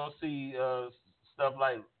want to go see stuff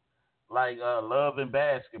like Love and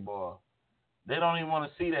Basketball. They don't even want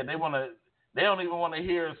to see that. They don't even want to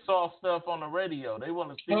hear soft stuff on the radio. They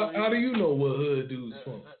want to see. How do you know what hood dudes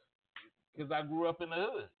from? Because I grew up in the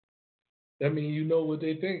hood. That means you know what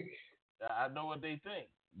they think. I know what they think.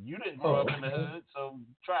 You didn't grow up in the hood, so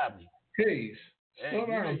try me. Hey, slow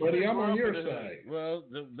down, buddy. I'm on your side. Well,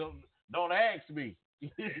 don't ask me.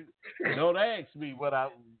 Don't ask me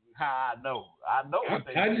how I know. I know what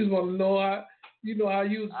they think. I just want to know how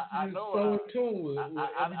you so in tune with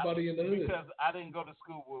everybody in the hood. Because I didn't go to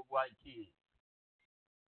school with white kids.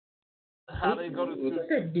 I didn't go to school.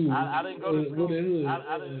 I didn't go to school.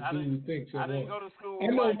 I didn't go to school. I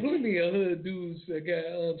know plenty of hood dudes that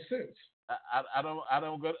got sense.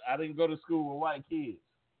 I didn't go to school with white kids.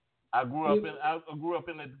 I grew up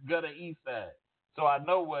in the gutter east side. So I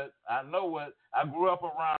know what I grew up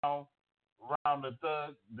around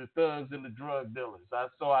the thugs and the drug dealers.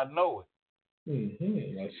 So I know it.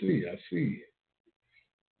 I see.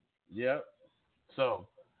 Yep. So,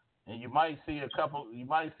 and you might see a couple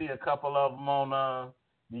of them on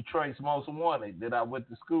Detroit's Most Wanted that I went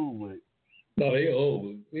to school with. No, they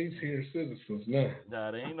old. They senior citizens now.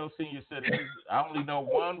 Nah, there ain't no senior citizens. I only know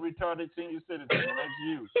one retarded senior citizen, and that's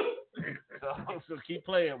you. So keep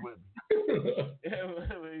playing with me.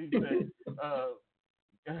 He said,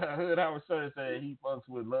 Hood Howard Stern said he fucks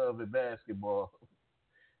with Love and Basketball.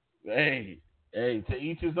 Hey, to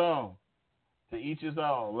each his own. To each his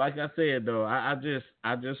own. Like I said though, I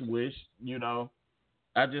just wish, you know,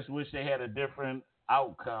 I just wish they had a different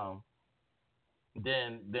outcome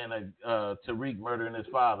than Tariq murdering his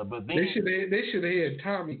father. But then they should have had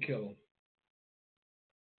Tommy kill him.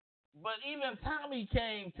 But even Tommy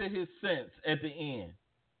came to his sense at the end.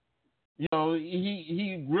 You know,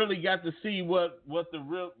 he really got to see what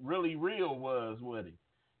the really real was with him.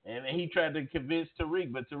 And he tried to convince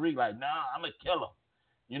Tariq, but Tariq like, nah, I'm gonna kill him.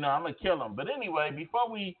 You know, I'm gonna kill him. But anyway, before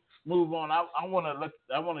we move on, I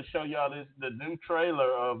wanna show y'all the new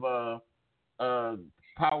trailer of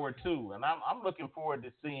Power 2, and I'm looking forward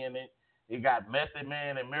to seeing it. It got Method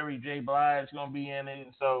Man and Mary J. Blige gonna be in it,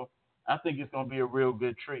 and so I think it's gonna be a real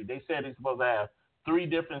good treat. They said it's supposed to have 3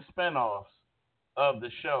 different spinoffs of the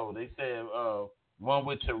show. They said one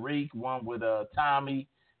with Tariq, one with Tommy,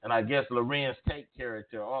 and I guess Lorenz Tate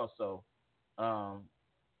character also. I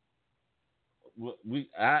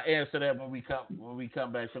answer that when we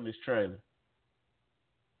come back from this trailer.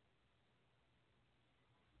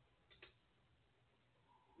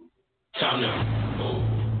 Time now.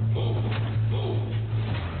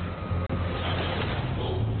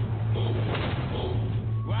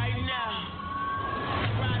 Right now,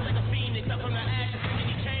 rise like a phoenix up from the ashes,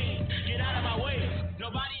 any change. Get out of my way.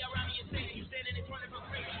 Nobody around me is safe. You standing in front of a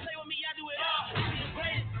grave. Play with me, I do it all. Be the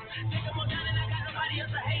greatest. Take them all down and I got nobody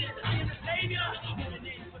else to hate it. I am the savior. Moving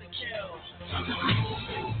in for the kill.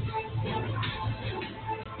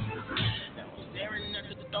 Now I'm staring up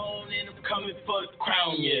at the throne and I'm coming for the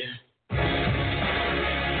crown, yeah.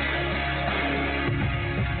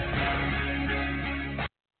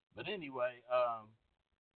 But anyway,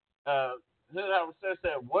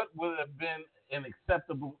 said, what would have been an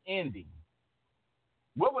acceptable ending?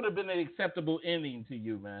 What would have been an acceptable ending to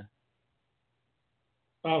you, man?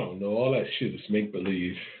 I don't know. All that shit is make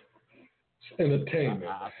believe. It's entertainment.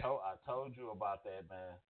 I told you about that,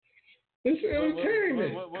 man. It's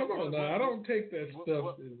entertainment. Come on now. I don't take that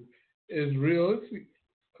stuff as real.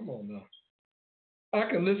 Come on now. I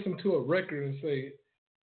can listen to a record and say,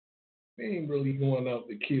 they ain't really going out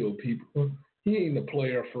to kill people. He ain't a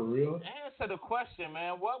player for real. Answer the question,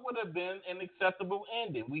 man. What would have been an acceptable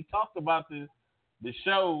ending? We talked about the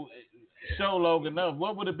show long enough.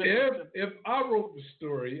 What would have been? If I wrote the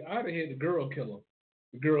story, I'd have had the girl kill him.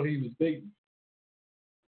 The girl he was dating.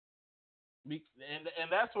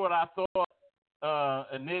 And that's what I thought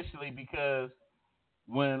initially, because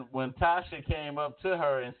when Tasha came up to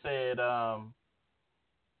her and said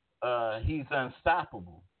he's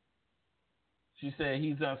unstoppable, she said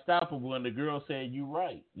he's unstoppable, and the girl said, "You're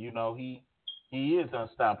right. You know, he is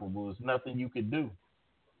unstoppable. There's nothing you could do."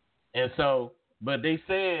 And so, but they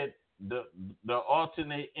said the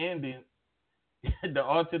alternate ending,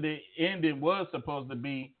 was supposed to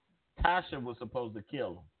be Tasha was supposed to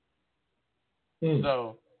kill him.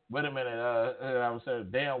 So wait a minute, I was saying,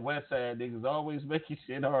 damn West Side niggas always making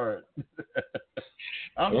shit hard.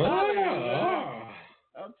 I'm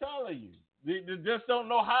telling you. They just don't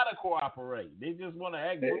know how to cooperate. They just want to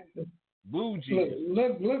act bougie.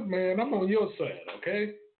 Look, man, I'm on your side,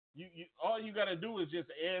 okay? You all you got to do is just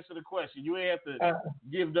answer the question. You ain't have to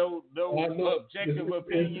give no objective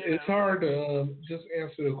opinion. It's hard to just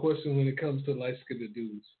answer the question when it comes to light-skinned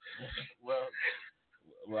dudes. Well,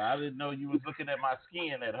 I didn't know you was looking at my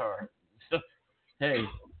skin at her. Hey,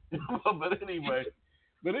 but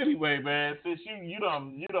anyway, man, since you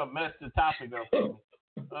done messed the topic up for me.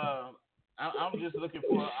 I'm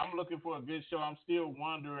looking for a good show. I'm still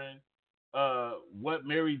wondering what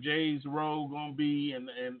Mary J's role gonna be and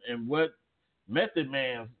what Method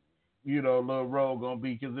Man's little role gonna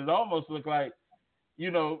be, because it almost looked like I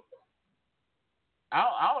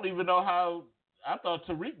don't even know how. I thought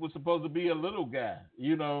Tariq was supposed to be a little guy,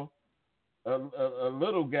 a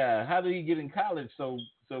little guy. How did he get in college so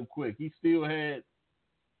quick? He still had,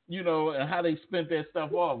 and how they spent that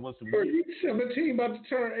stuff off was some. He's 17, about to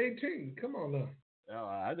turn 18. Come on now.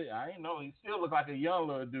 I didn't know. He still looked like a young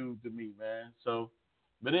little dude to me, man. So,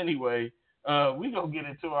 but anyway, we gonna get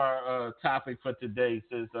into our topic for today,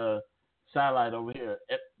 since Satellite over here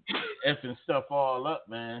effing stuff all up,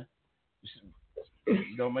 man.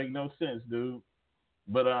 Don't make no sense, dude.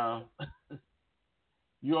 But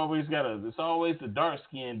it's always the dark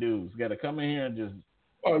skinned dudes gotta come in here and just.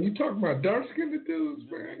 Oh, you talking about dark skinned dudes,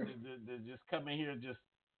 man? Just come in here and just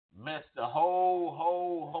mess the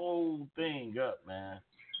whole thing up, man.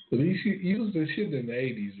 But he used the shit in the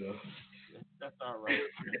 80s, though. That's all right.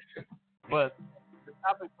 But the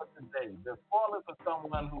topic for today: the falling for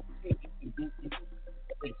someone who teaches you to do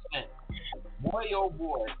extent. Boy, oh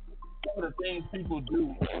boy, some of the things people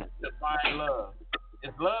do to find love.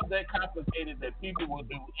 Is love that complicated that people will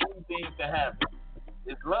do anything to have it?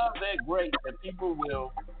 Is love that great that people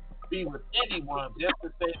will be with anyone just to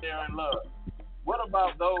say they're in love. What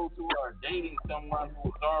about those who are dating someone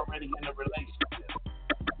who's already in a relationship?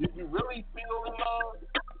 Do you really feel in love?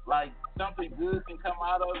 Like something good can come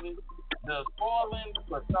out of it? Does falling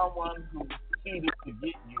for someone who cheated to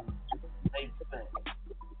get you make sense?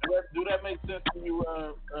 Do that make sense to you,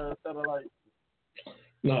 Satellite?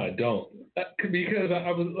 No, I don't. Because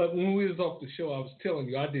I was like, when we was off the show, I was telling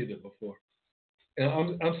you I did it before,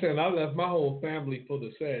 and I'm saying I left my whole family for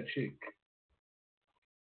the sad chick.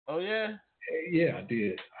 Oh yeah. Yeah, I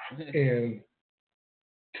did. And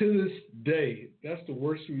to this day, that's the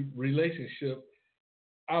worst relationship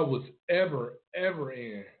I was ever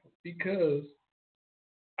in because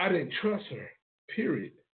I didn't trust her.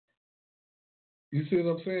 Period. You see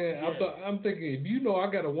what I'm saying? Yeah. I'm thinking if you know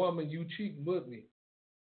I got a woman you cheating with me,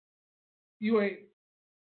 you ain't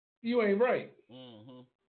right. Mm-hmm.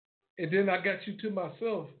 And then I got you to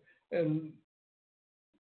myself, and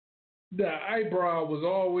the eyebrow was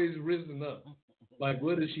always risen up. Like,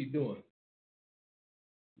 what is she doing?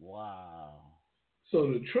 Wow. So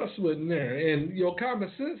the trust wasn't there, and your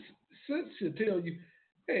common sense should tell you,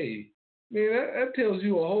 hey, man, that tells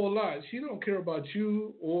you a whole lot. She don't care about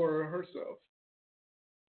you or herself.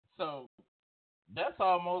 So that's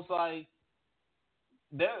almost like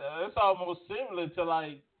that's almost similar to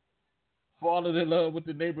like falling in love with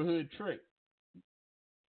the neighborhood trick.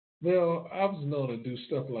 Well, I was known to do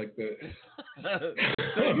stuff like that.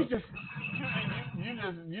 So you just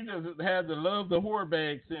had the love the whore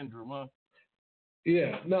bag syndrome, huh?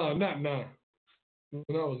 Yeah, no, not now. When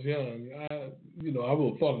I was young, I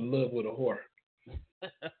would fall in love with a whore.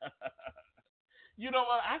 You know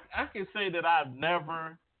what? I can say that I've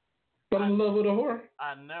never fell in love with a whore.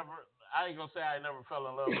 I ain't gonna say I never fell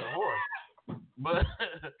in love with a whore,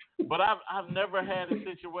 but I've never had a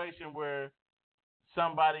situation where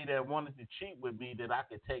somebody that wanted to cheat with me that I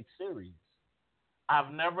could take serious.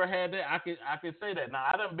 I've never had that. I can say that. Now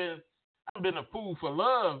I've been a fool for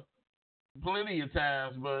love plenty of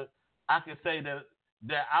times, but I can say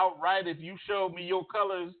that outright, if you showed me your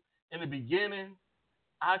colors in the beginning,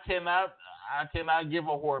 I cannot give a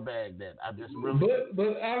whore bag that. I just really.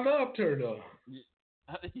 But I loved her though.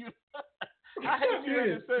 I hate you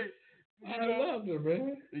to say. I loved her,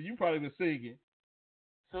 man. You probably been singing.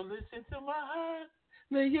 So listen to my heart,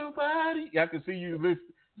 lay your body. I can see you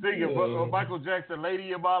singing Michael Jackson,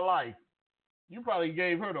 "Lady of My Life." You probably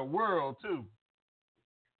gave her the world too.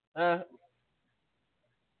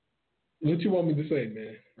 What you want me to say,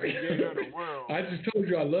 man? You gave her the world. I just told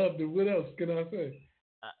you I loved her. What else can I say?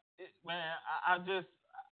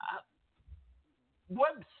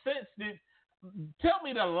 What sense did? Tell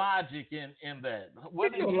me the logic in that.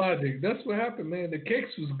 What no logic? That's what happened, man. The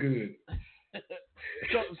cakes was good.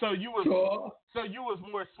 so you was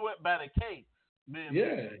more swept by the cake.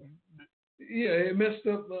 Yeah. It messed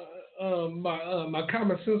up my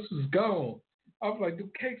common sense was gone. I was like, the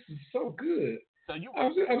cakes is so good. So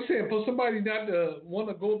I'm saying for somebody not to want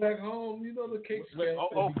to go back home, the cakes.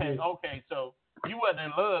 Okay. So you wasn't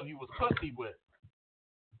in love. You was pussy with.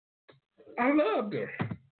 I loved her.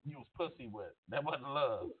 You was pussy with. That wasn't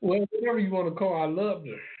love. Well, whatever you want to call, I loved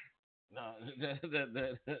her. No,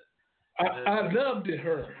 I loved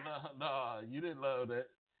her. No, you didn't love that.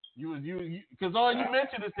 You because all you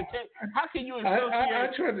mentioned is the cake. How can you associate? I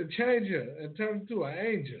tried to change her and turn her into an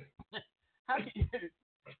angel. How can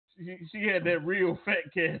she had that real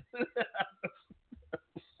fat cat.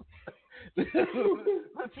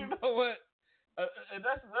 But you know what?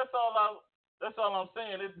 That's all I'm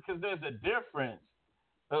saying. It's because there's a difference.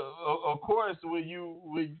 Of course,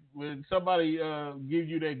 when somebody gives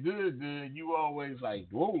you that good, you always like,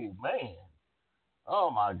 whoa, man,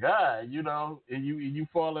 oh my God, and you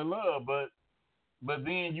fall in love. But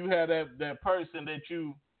then you have that person that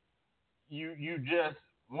you just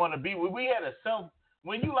want to be with. We had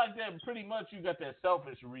when you like that, pretty much you got that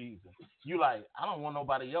selfish reason. You like, I don't want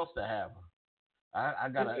nobody else to have her. I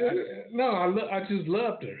just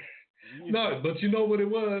loved her. No, but you know what it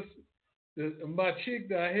was? My chick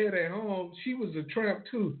that I had at home, she was a tramp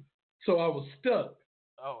too. So I was stuck.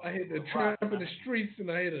 Oh, I had a tramp in the streets and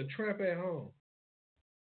I had a tramp at home.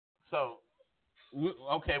 So,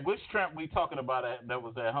 okay, which tramp we talking about that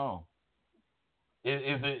was at home? Is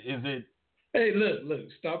it? Hey,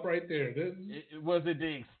 look, stop right there. Was it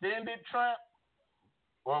the extended tramp?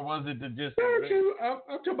 Or was it just? I'm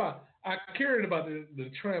talking about, I cared about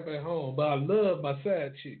the tramp at home, but I love my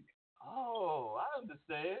side chick. Oh, I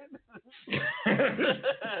understand.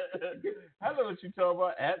 I know what you're talking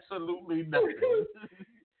about. Absolutely nothing.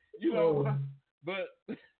 But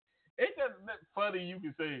ain't that funny? You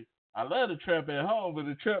can say, I love the trap at home, but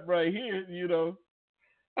the trap right here,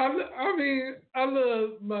 I mean, I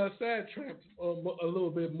love my sad tramps a little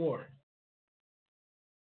bit more.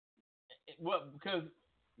 Well, because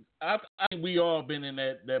I think we all been in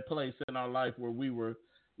that place in our life where we were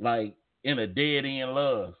like in a dead end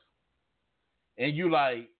love, and you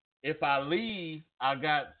like, if I leave, I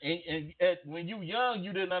got, when you young,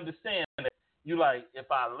 you didn't understand that. You like, if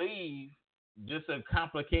I leave, just to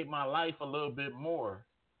complicate my life a little bit more.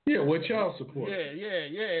 Yeah, with child support.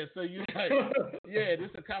 Yeah. So you like, yeah,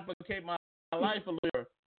 this will complicate my life a little.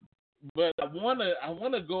 But I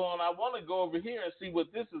wanna go over here and see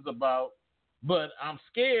what this is about. But I'm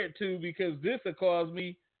scared too because this will cause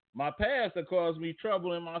me, my past will cause me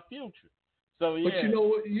trouble in my future. So yeah. But you know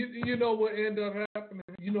what? You know what ended up happening?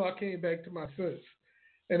 You know, I came back to my sense,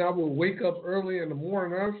 and I would wake up early in the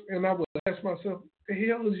morning, and I would ask myself, "The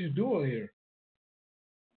hell is you doing here?"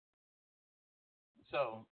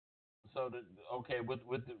 So okay, with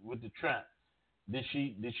the trap, did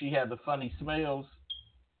she have the funny smells?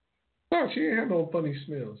 No, she ain't had no funny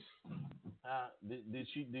smells. Did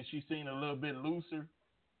she seem a little bit looser?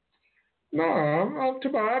 No, I'm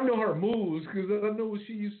talking about, I know her moves because I know what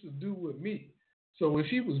she used to do with me. So when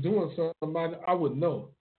she was doing something, I would know.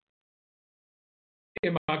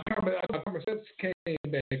 And my common sense came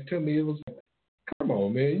back to me. It was like, come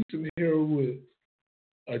on, man, you sitting here with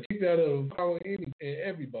a chick that'll follow any and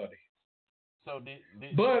everybody. So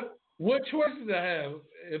but what choice did I have?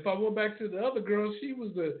 If I went back to the other girl, she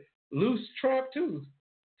was a loose trap too.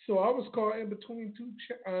 So I was caught in between two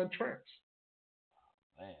traps.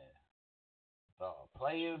 Man,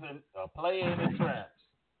 players and the tramps.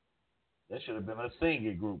 That should have been a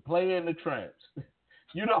singing group. Player and the Tramps.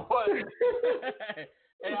 You know what?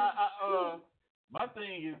 Hey, my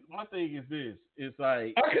thing is this. It's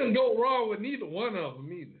like I couldn't go wrong with neither one of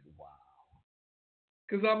them either. Wow.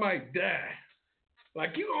 Because I might die.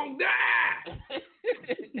 Like, you gonna die.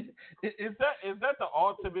 Is that the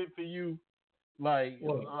ultimate for you? Like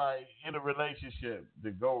What? In a relationship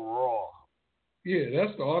to go raw. Yeah,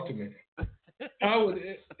 that's the ultimate. I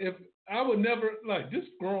would never, like, this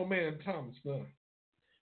grown man Thomas Dunn,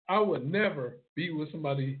 I would never be with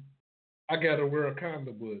somebody I gotta wear a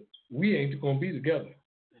condom with. We ain't gonna be together.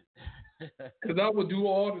 Because I would do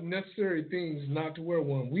all the necessary things not to wear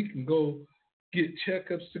one. We can go get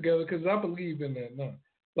checkups together because I believe in that now.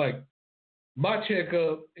 Like, my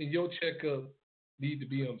checkup and your checkup need to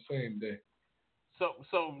be on the same day.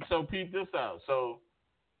 So peep this out. So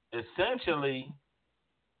essentially,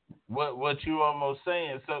 what you almost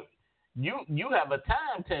saying? So you have a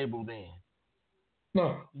timetable then.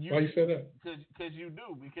 No, why you say that? Because you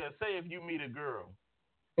do. Because say if you meet a girl,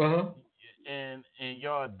 and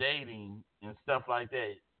y'all dating and stuff like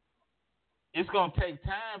that, it's gonna take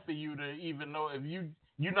time for you to even know if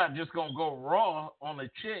you're not just gonna go raw on a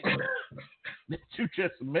chick that you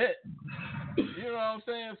just met. You know what I'm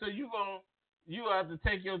saying? So you have to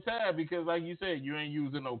take your time because, like you said, you ain't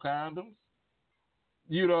using no condoms.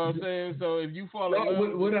 You know what I'm saying? So if you fall in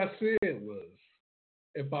love, what I said was,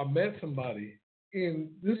 if I met somebody and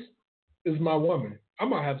this is my woman, I'm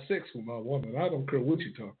gonna have sex with my woman. I don't care what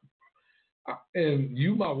you're talking about. And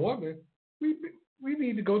you, my woman, we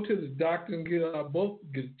need to go to the doctor and both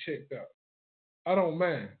get it checked out. I don't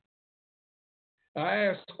mind. I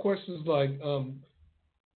ask questions like,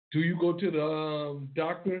 do you go to the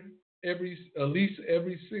doctor at least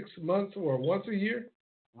every 6 months or once a year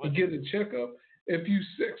to get a checkup? If you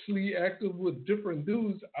sexually active with different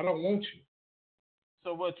dudes, I don't want you.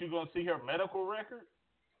 So what, you gonna see her medical record?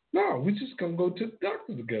 No, we just gonna go to the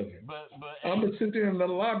doctor together. But I'm gonna sit there in the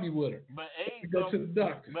lobby with her. But AIDS go to the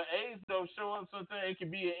doctor. But AIDS don't show up something. It could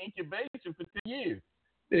be an incubation for 10 years.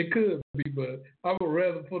 It could be, but I would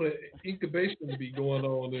rather for the incubation to be going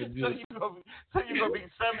on than just. So you're gonna be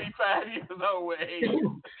 75 years old with AIDS.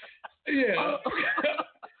 Yeah,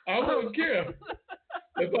 I wouldn't care.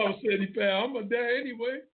 If I was 75, I'm gonna die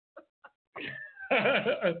anyway.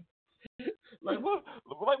 What's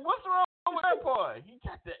wrong with that boy? He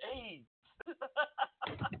got the AIDS.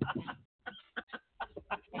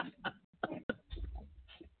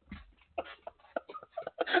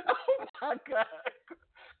 Oh my God.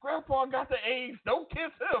 Grandpa got the AIDS. Don't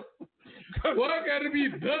kiss him. Why gotta be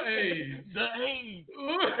the AIDS? The AIDS.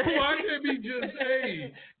 Why can't it be just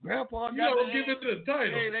AIDS? Grandpa got you don't the give AIDS. it the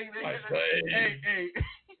title. Hey.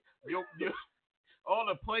 All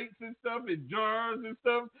the plates and stuff, and jars and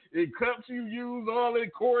stuff, and cups you use, all in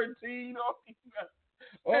quarantine.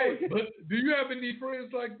 Hey, but do you have any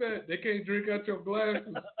friends like that? They can't drink out your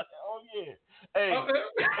glasses. Oh yeah. Hey.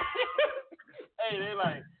 Hey, they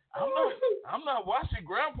like, I'm not washing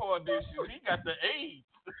Grandpa dishes. He got the AIDS.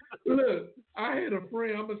 Look, I had a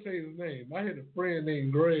friend. I'm gonna say his name. I had a friend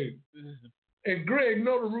named Greg, and Greg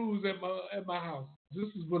know the rules at my house. This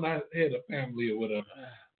is when I had a family or whatever.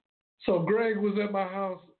 So Greg was at my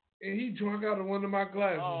house, and he drank out of one of my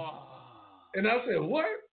glasses. Oh. And I said, "What?"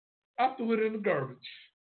 I threw it in the garbage.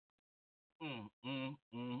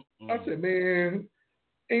 I said, "Man,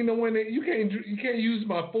 ain't no way that you can't use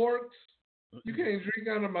my forks. You can't drink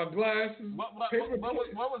out of my glasses." What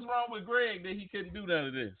was wrong with Greg that he couldn't do none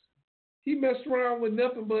of this? He messed around with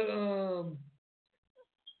nothing but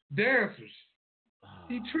dancers.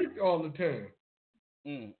 He tricked all the time.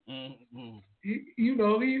 He's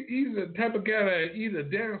the type of guy that eat a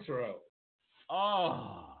dancer out.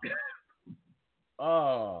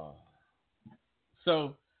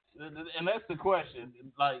 So, and that's the question.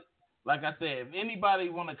 Like I said, if anybody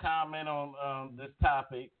want to comment on this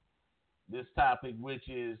topic, which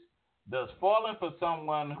is, does falling for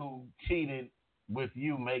someone who cheated with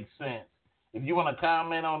you make sense? If you want to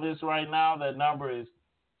comment on this right now, that number is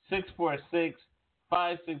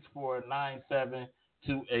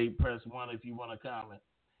 646-564-9728. Press 1 if you want to comment.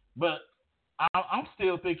 But I'm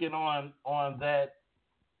still thinking on that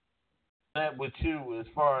with you, as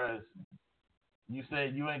far as you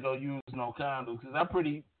said you ain't gonna use no condoms, because I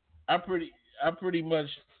pretty much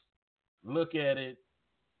look at it,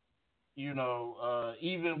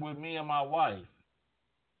 even with me and my wife,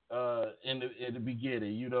 in the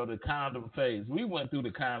beginning, the condom phase. We went through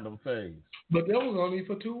the condom phase. But that was only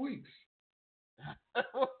for 2 weeks.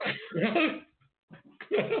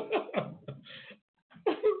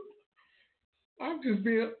 I'm just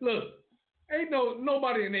being, look, ain't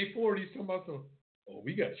nobody in their 40s talking about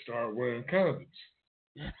we got to start wearing condoms.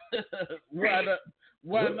 Why not?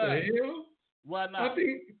 Why what not? The hell? Why not?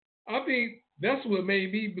 I think that's what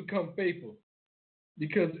made me become faithful.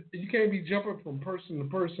 Because you can't be jumping from person to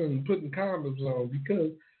person and putting condoms on,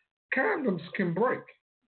 because condoms can break.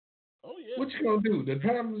 Oh, yeah. What you gonna do? The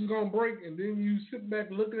condom's gonna break, and then you sit back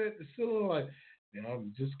looking at the ceiling like, man, I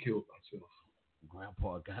just killed myself.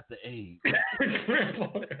 Grandpa got the AIDS.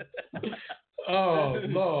 Grandpa. Oh,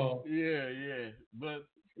 no. Yeah. But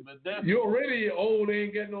that's... You already old,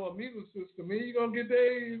 ain't got no immune system. Man, you gonna get the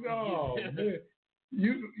AIDS? Oh, man.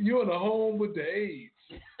 You in a home with the AIDS.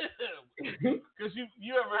 Because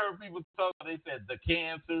you ever heard people talk, they said the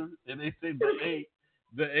cancer, and they said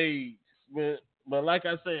the AIDS. But like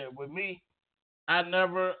I said, with me, I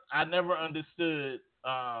never understood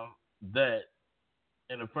that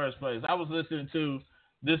in the first place. I was listening to,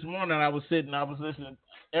 this morning I was listening,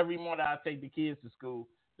 every morning I take the kids to school.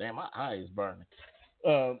 Damn, my eye is burning.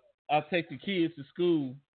 I take the kids to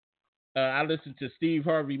school. I listen to Steve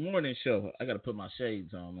Harvey Morning Show. I got to put my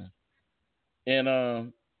shades on, man.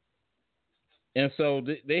 And so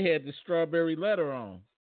they had the Strawberry Letter on.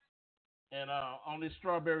 And on this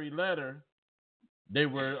Strawberry Letter, they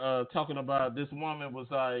were talking about, this woman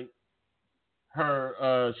was like,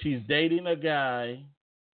 she's dating a guy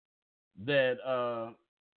that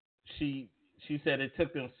she said it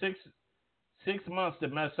took them six months to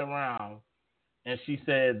mess around, and she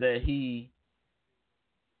said that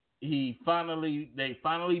they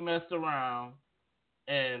finally messed around,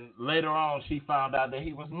 and later on she found out that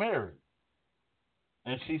he was married.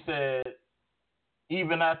 And she said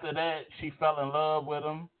even after that she fell in love with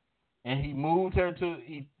him, and he moved her to,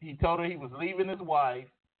 he told her he was leaving his wife,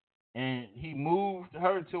 and he moved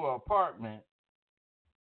her to an apartment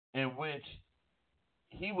in which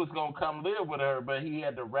he was going to come live with her, but he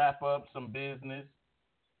had to wrap up some business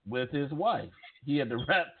with his wife. He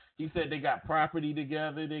said they got property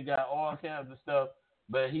together, they got all kinds of stuff,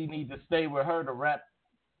 but he need to stay with her to wrap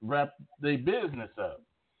the business up.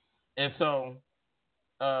 And so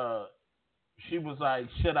she was like,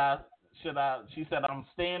 should I, she said, I'm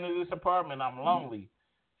staying in this apartment, I'm lonely.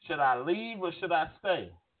 Should I leave or should I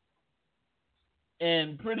stay?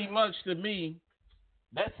 And pretty much to me,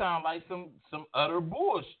 that sounds like some utter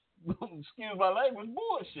bullshit. Excuse my language,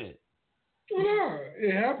 bullshit. Yeah,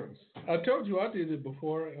 it happens. I told you I did it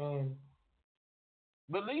before.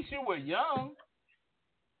 But at least you were young.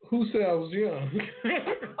 Who said I was young?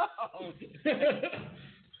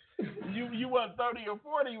 You weren't 30 or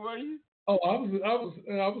 40, were you? Oh, I was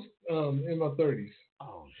in my 30s.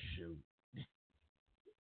 Oh shoot.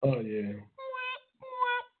 Oh yeah.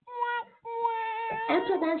 I'm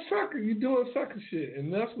talking about sucker. You're doing sucker shit,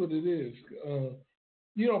 and that's what it is.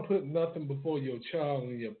 You don't put nothing before your child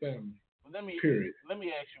and your family. Period. Let me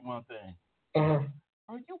ask you one thing. Uh-huh.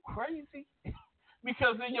 Are you crazy?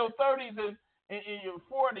 Because in your 30s and in your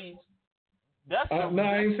 40s, that's no,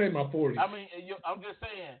 I ain't saying my 40s. I mean, I'm just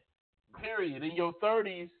saying, period. In your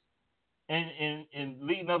 30s and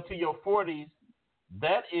leading up to your 40s,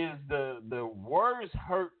 that is the worst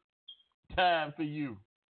hurt time for you.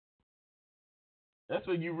 That's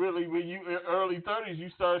when you really, when you in early 30s, you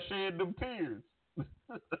start shedding them tears.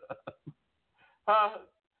 Huh?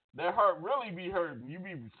 That heart really be hurting. You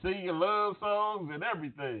be singing love songs and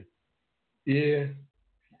everything. Yeah,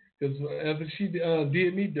 because after she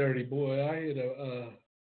did me dirty, boy,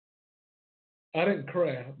 I didn't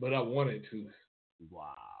cry, but I wanted to.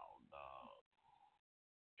 Wow,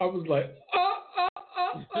 I was like,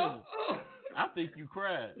 dog. I think you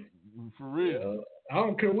cried. For real. I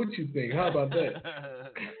don't care what you think. How about that?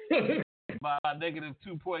 My negative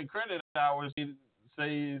 2-point credit hours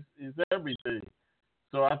say is everything.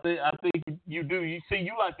 So I think you do. You see,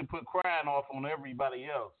 you like to put crying off on everybody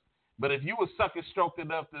else. But if you were sucker stroked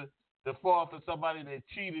enough to fall for somebody that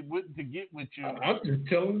cheated to get with you, I'm just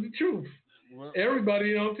telling the truth. Well,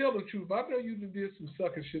 Everybody don't tell the truth. I know you did some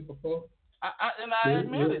sucker shit before. I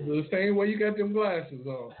admitted it. The same way you got them glasses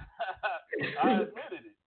on. I admitted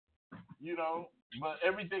it. You know, but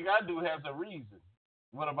everything I do has a reason.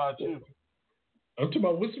 What about you? I'm talking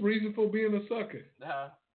about what's the reason for being a sucker?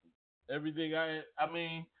 Everything I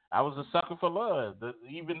mean, I was a sucker for love.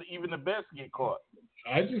 Even the best get caught.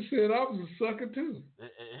 I just said I was a sucker too.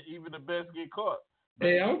 Even the best get caught. But,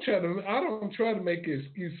 hey, I don't try to make an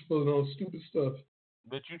excuse for those stupid stuff.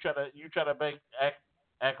 But you try to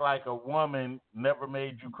act like a woman never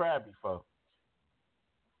made you cry before.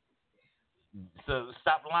 So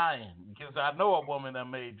stop lying, because I know a woman that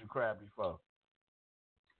made you cry before.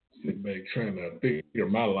 Sit back trying to figure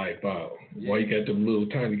my life out. Why you got them little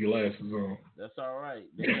tiny glasses on? That's all right.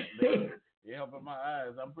 They helping my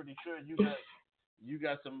eyes. I'm pretty sure you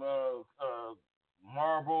got some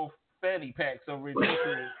Marlboro fanny packs over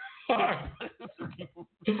there.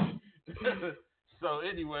 So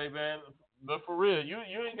anyway, man, but for real, you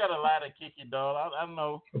ain't got a lie to kick it, dog. I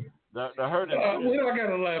know the hurt is what I got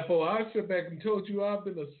to laugh for? I sit back and told you I've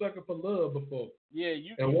been a sucker for love before. Yeah,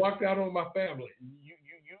 and walked out on my family. You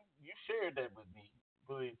shared that with me.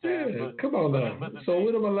 Come on now. So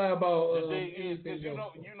what am I lie about? The thing is, you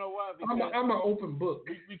know why? I'm an open book.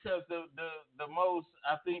 Because the most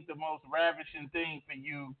ravishing thing for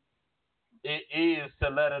you it is to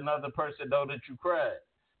let another person know that you cried.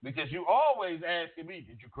 Because you always asking me,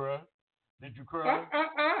 did you cry? Did you cry? I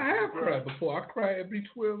have cried before. I cry every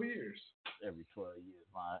 12 years. Every 12 years,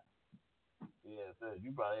 man. Yeah,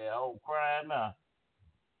 you probably at home crying now.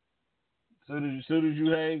 Soon as you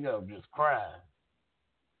hang up, just cry.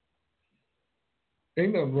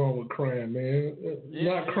 Ain't nothing wrong with crying, man.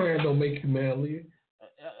 Not crying don't make you manly.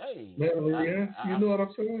 Hey, manly, you know what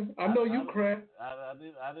I'm saying? I know you cry. I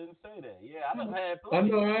didn't say that. Yeah, I done had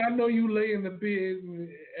plenty. I know you lay in the bed and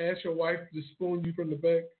ask your wife to spoon you from the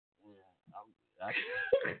back. Yeah,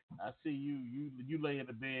 I see you lay in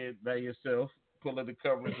the bed by yourself, pulling the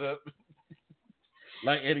covers up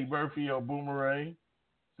like Eddie Murphy or Boomerang.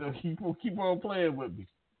 So keep on playing with me.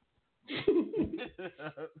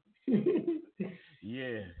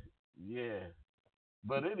 Yeah.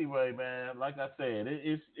 But anyway, man, like I said,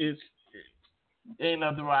 it's ain't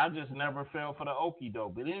nothing wrong. I just never fell for the okie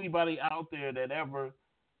doke. But anybody out there that ever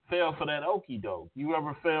fell for that okie doke, you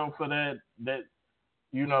ever fell for that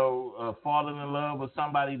falling in love with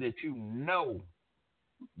somebody that you know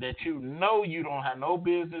you don't have no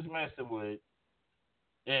business messing with,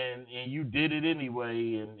 and you did it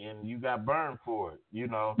anyway, and you got burned for it, You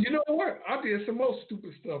know what? I did some more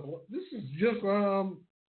stupid stuff. This is just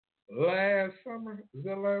last summer. Is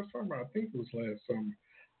that last summer? I think it was last summer.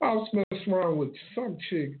 I was messing around with some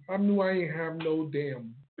chick I knew I ain't have no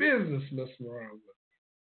damn business messing around with.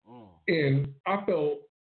 And I felt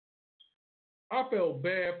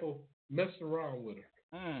bad for messing around with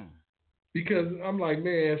her. Because I'm like,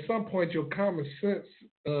 man, at some point your common sense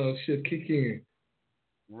should kick in.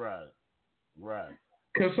 Right.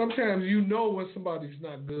 Because sometimes you know when somebody's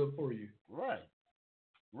not good for you. Right.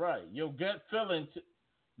 Your gut feeling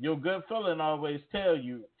always tell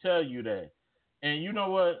you that. And you know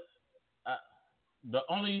what? I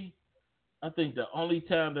think the only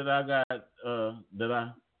time that I got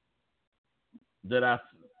that I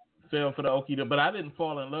fell for the okie doke, but I didn't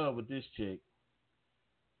fall in love with this chick.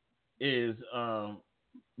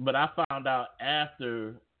 But I found out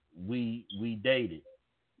after we dated.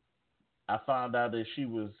 I found out that she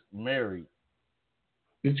was married.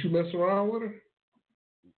 Did you mess around with her?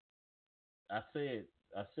 I said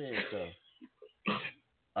so.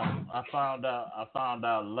 I found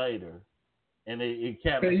out later, and it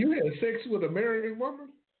kept. Hey, you had sex with a married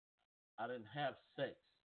woman? I didn't have sex.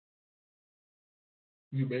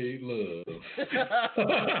 You made love.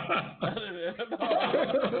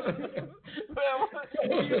 Well,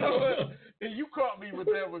 you know what? And you caught me with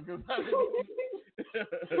that one because I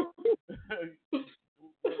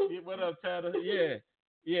didn't. What up, Tanner?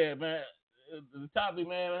 Yeah, man. The topic,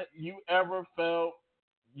 man. You ever fell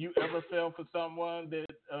for someone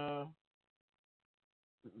that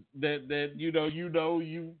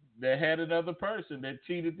that had another person that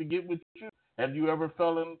cheated to get with you? Have you ever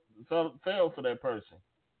fell for that person?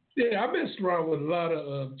 Yeah, I messed around with a lot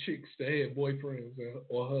of chicks that had boyfriends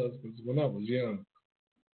or husbands when I was young.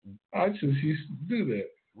 I just used to do that.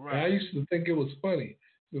 Right. And I used to think it was funny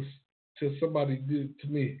till somebody did it to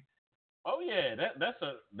me. Oh yeah,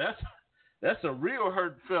 that's a real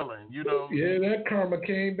hurt feeling, you know. Yeah, that karma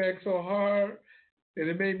came back so hard, and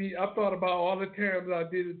it made me. I thought about all the times I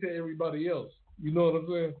did it to everybody else. You know what I'm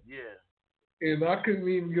saying? Yeah. And I couldn't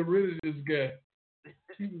even get rid of this guy.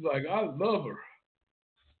 He was like, I love her.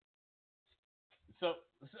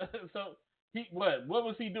 So he what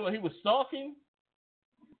was he doing? He was stalking?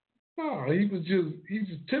 No, he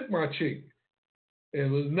just took my chick.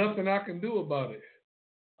 And there was nothing I can do about it.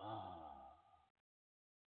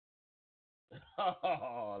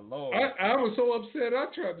 Oh Lord. I was so upset I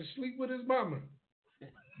tried to sleep with his mama.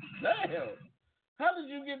 Damn. How did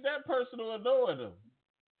you get that person to annoy them?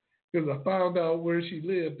 Because I found out where she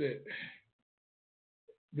lived at.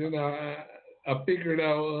 Then I figured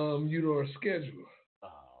out her schedule.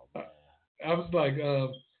 Oh man. I was like,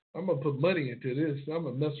 I'm gonna put money into this. I'm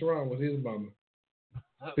gonna mess around with his mama.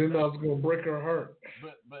 Then I was gonna break her heart.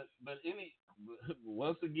 But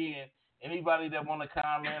once again, anybody that want to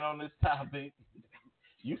comment on this topic,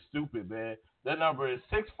 you stupid, man. That number is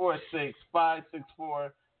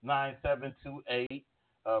 646-564-9728.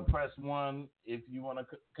 Press 1 if you want to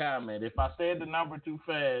comment. If I said the number too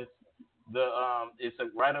fast, it's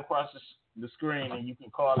right across the screen, and you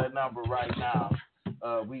can call that number right now.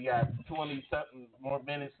 We got 20-something more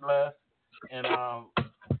minutes left, and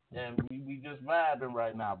we just vibing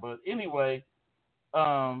right now. But anyway,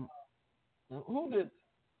 who did?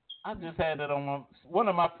 I just had that on one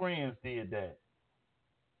of my friends did that.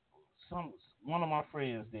 One of my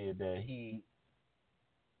friends did that.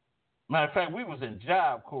 Matter of fact, we was in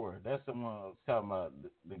Job Corps. That's the one I was talking about.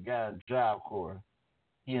 The guy in Job Corps.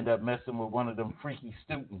 He ended up messing with one of them freaky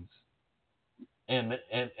students, and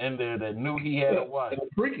that knew he had a wife. A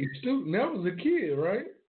freaky student? That was a kid,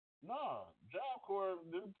 right? No, Job Corps.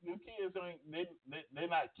 Them kids ain't. They're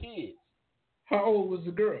not kids. How old was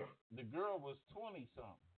the girl? The girl was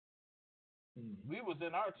 20-something. We was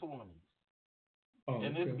in our 20s. Oh,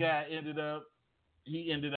 and this guy ended up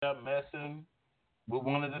messing with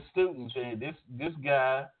one of the students, and this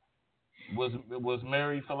guy was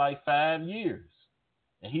married for like 5 years,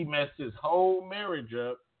 and he messed his whole marriage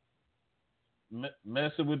up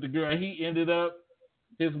messing with the girl. He ended up,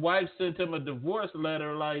 his wife sent him a divorce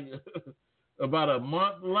letter like about a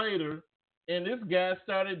month later, and this guy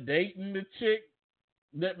started dating the chick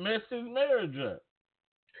that messed his marriage up.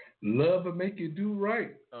 Love will make you do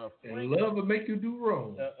right, and love will make you do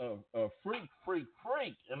wrong. A freak.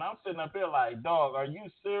 And I'm sitting up here like, dog, are you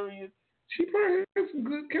serious? She probably had some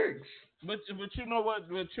good cakes. But you know what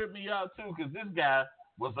tripped me out too? Because this guy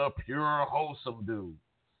was a pure, wholesome dude.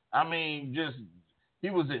 I mean,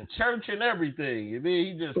 he was in church and everything. And then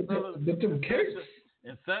he just... But them cakes...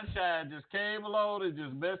 And Sunshine just came along and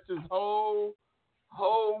just messed his whole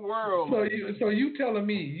world. So you telling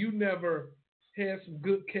me you never... had some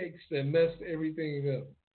good cakes that messed everything up?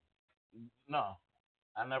 No,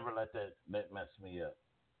 I never let that mess me up.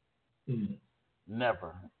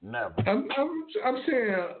 Never. I'm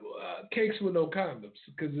saying cakes with no condoms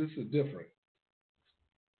because this is different.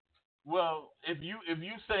 Well, if you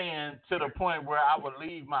saying to the point where I would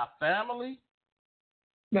leave my family?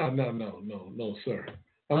 No, sir.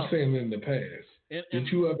 I'm saying in the past. Did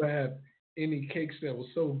you ever have any cakes that were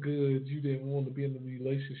so good you didn't want to be in the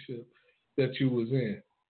relationship that you was in?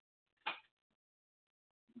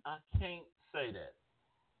 I can't say that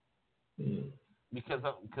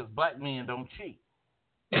because black men don't cheat.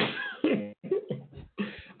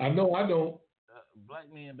 I know I don't. Black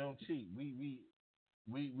men don't cheat.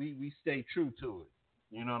 We stay true to it.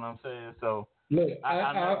 You know what I'm saying? So look,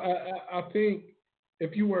 I think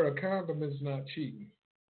if you wear a condom, it's not cheating.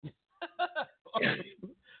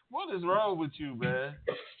 What is wrong with you, man?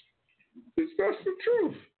 That's the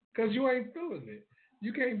truth. Because you ain't feeling it.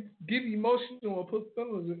 You can't get emotional or put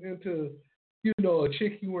feelings into, a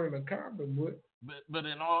chick you wearing a condom with. But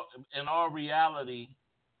in all reality,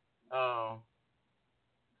 I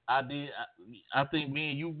think me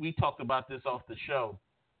and you, we talked about this off the show.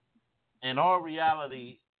 In all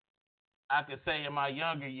reality, I could say in my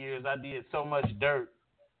younger years I did so much dirt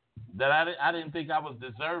that I didn't think I was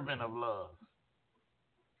deserving of love.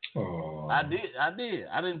 Oh. I did.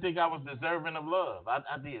 I didn't think I was deserving of love.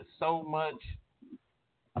 I did so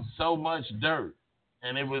much dirt,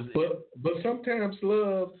 and it was. But sometimes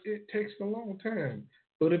love, it takes a long time.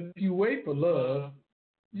 But if you wait for love,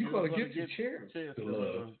 you're gonna get your chance to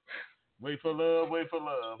love. Wait for love. Wait for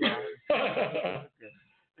love.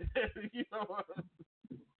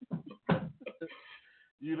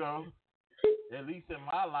 You know. At least in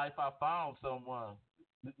my life, I found someone.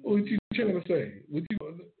 What you trying to say? What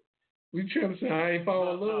you trying to say? I ain't found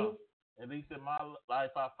love. No. At least in my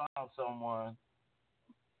life, I found someone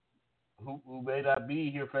who may not be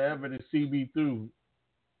here forever to see me through,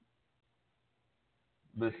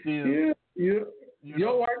 but still. Yeah.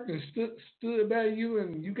 Your wife has stood by you,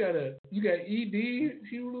 and you got ED.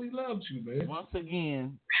 She really loves you, man. Once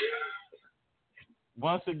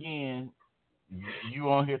again, you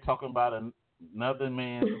on here talking about another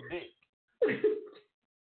man's dick.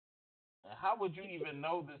 How would you even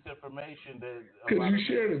know this information? Because you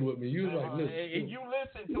shared it with me. You was like, look. And you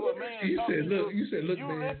listen to a man. You said, look, you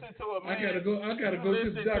man. Listen to a man. I gotta go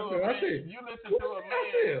to the doctor. I said, you listen to a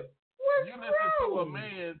man. You listen to a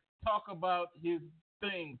man talk about his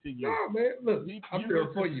thing to you. No, man. Look, I'm here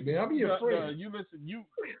for you, man. I'm your friend. You listen.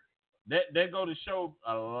 That go to show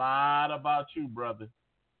a lot about you, brother.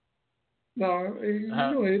 No,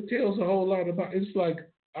 it tells a whole lot about. It's like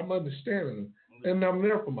I'm understanding, and I'm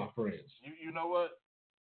there for my friends. You know what?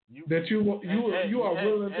 You are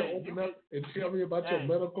willing to open up and tell me about your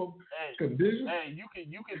medical condition. Hey, you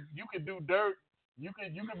can do dirt. You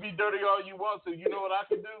can be dirty all you want to. You know what I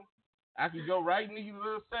can do? I can go right in these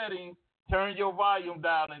little settings, turn your volume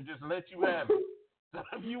down, and just let you have it. So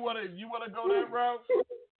if you wanna go that route.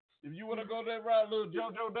 If you want to go that route, little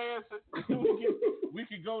JoJo dancing, we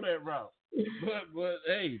can go that route. But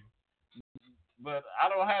hey, but I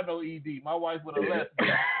don't have no ED. My wife would have left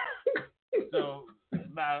me. So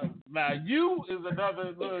now you is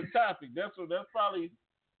another little topic. That's probably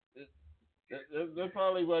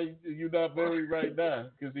why you're not married right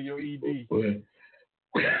now, because of your ED. Well,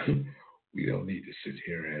 we don't need to sit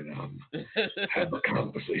here and have a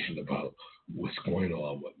conversation about what's going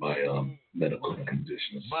on with my medical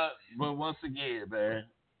conditions. But once again, man.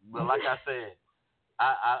 But like I said,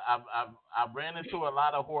 I ran into a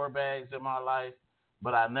lot of whore bags in my life,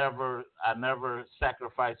 but I never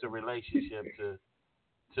sacrificed a relationship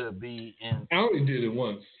to be in. I only did it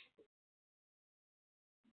once.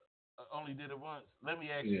 Only did it once. Let me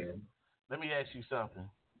ask you something.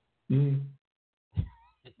 Mm-hmm.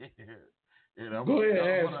 Go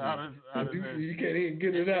ahead, ask me. You can't even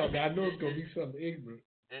get it out. I know it's gonna be something ignorant.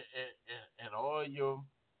 And all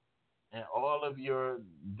of your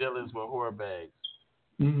dealings with whore bags.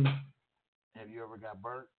 Mm-hmm. Have you ever got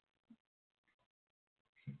burnt?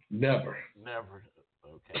 Never.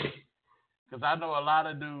 Okay. Because I know a lot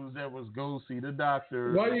of dudes that was go see the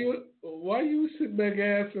doctor. Why you sit back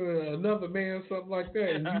asking another man something like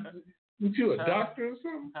that? Was you a doctor or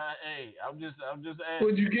something? Hey, I'm just asking.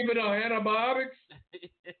 Would you give it antibiotics?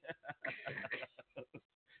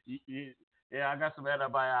 Yeah, I got some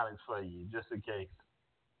antibiotics for you, just in case.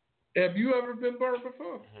 Have you ever been burnt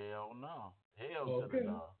before? Hell no. Hell to the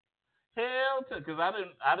no. Because I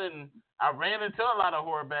ran into a lot of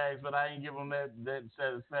whore bags, but I ain't give them that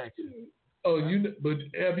satisfaction. Oh, but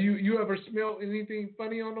have you ever smelled anything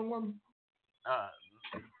funny on the woman?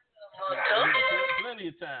 Plenty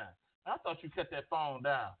of time. I thought you cut that phone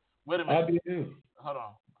down. Wait a minute. I do. Hold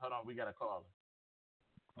on. We got a caller.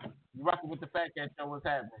 You rocking with the Fat Cat Show? What's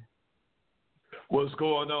happening? What's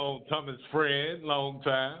going on, Thomas' friend? Long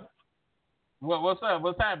time. What's up?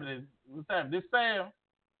 What's happening? This Sam.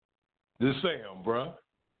 This Sam, bro.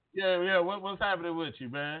 Yeah. What's happening with you,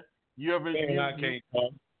 man? You ever? I can't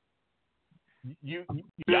come. You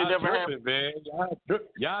y'all never tripping, man.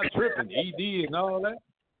 Y'all tripping. ED and all that.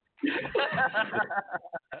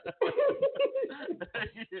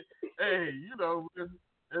 Hey, you know, it's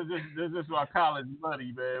just my college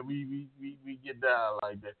money, man. We get down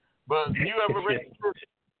like that. But you ever ran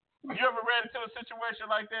into a situation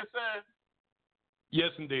like that, Sam?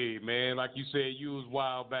 Yes, indeed, man. Like you said, you was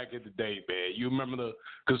wild back in the day, man. You remember the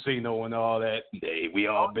casino and all that? Hey, we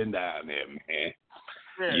all been down there, man.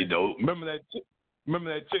 Yeah. You know, remember that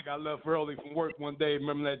chick I left early from work one day?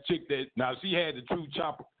 Remember that chick that now she had the true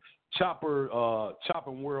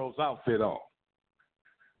chopping world's outfit on.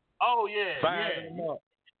 Oh yeah,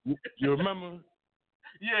 You remember?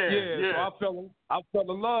 Yeah. So I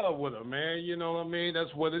fell in love with her, man. You know what I mean?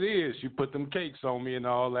 That's what it is. She put them cakes on me and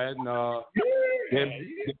all that, and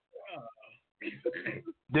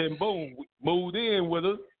then boom, we moved in with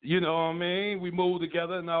her. You know what I mean? We moved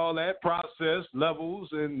together and all that process levels,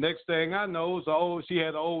 and next thing I know, she had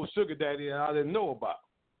an old sugar daddy that I didn't know about.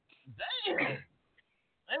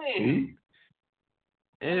 Damn.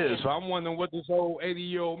 Yeah, so I'm wondering what this old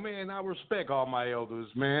 80-year-old man. I respect all my elders,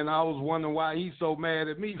 man. I was wondering why he's so mad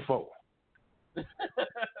at me for.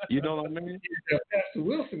 You know what I mean? Pastor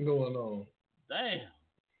Wilson going on. Damn.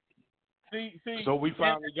 See. So we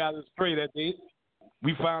finally got it straight at the.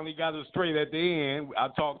 We finally got it straight at the end. I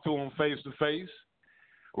talked to him face to face,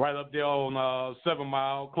 right up there on 7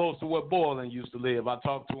 Mile, close to where Boylan used to live. I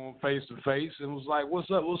talked to him face to face and was like, "What's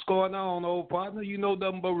up? What's going on, old partner? You know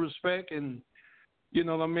nothing but respect." And you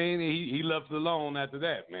know what I mean? He left it alone after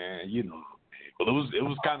that, man. You know, but it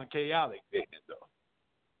was kind of chaotic then, though.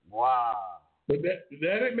 Wow. But that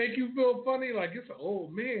didn't make you feel funny, like it's an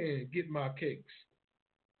old man getting my cakes.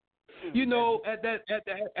 You know, at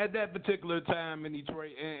that particular time in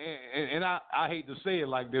Detroit, and I hate to say it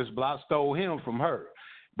like this, but I stole him from her.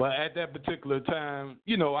 But at that particular time,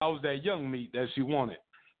 you know, I was that young meat that she wanted.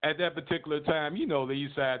 At that particular time, you know, the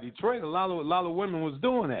east side of Detroit, a lot of women was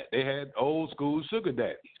doing that. They had old school sugar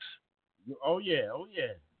daddies. Oh yeah,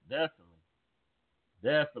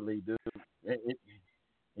 definitely, dude.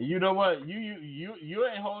 And you know what? You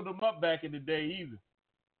ain't hold them up back in the day either.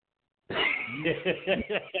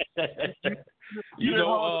 You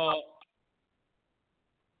know,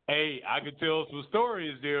 hey, I could tell some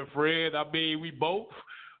stories there, Fred. I mean, we both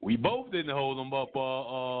didn't hold them up.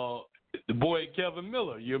 The boy Kevin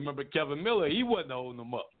Miller, you remember Kevin Miller? He wasn't holding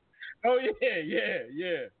them up. Oh yeah.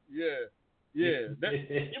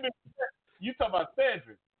 You talking about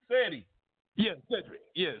Cedric? Yeah, Cedric.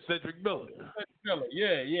 Yeah, Cedric Miller.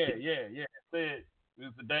 Yeah. Ced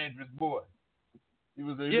was a dangerous boy. He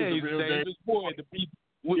was a real dangerous boy.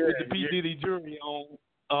 With the P. Diddy jury on,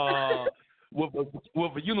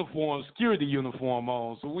 with a uniform, security uniform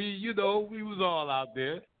on. So we was all out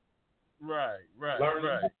there. Right.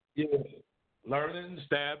 Learning, yeah, learning,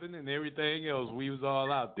 stabbing, and everything else. We was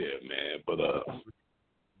all out there, man. But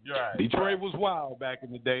Detroit was wild back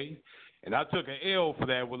in the day, and I took an L for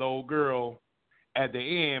that with old girl at the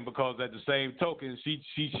end because at the same token, she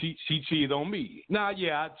cheated on me. Now,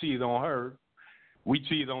 yeah, I cheated on her. We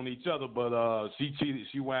cheated on each other, but she cheated.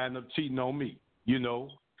 She wound up cheating on me. You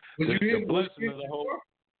know, the blessing of the whole.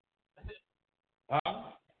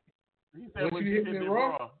 Huh? Was you hitting it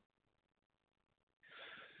raw?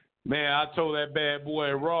 Man, I told that bad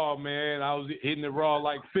boy raw, man. I was hitting it raw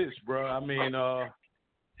like fish, bro. I mean,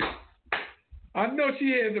 I know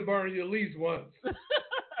she had to burn you at least once.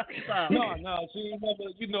 No, she ain't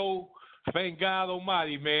never. You know, thank God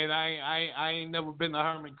Almighty, man. I ain't never been to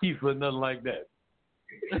Herman Keith or nothing like that.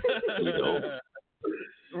 You know?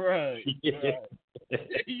 Right.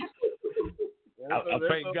 I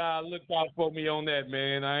thank God looked out for me on that,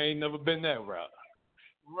 man. I ain't never been that route.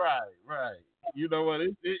 Right. You know what?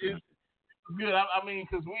 It's good. I mean,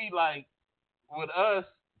 because we like with us,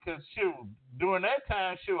 because during that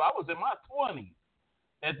time, I was in my 20s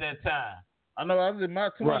at that time. I know I was in my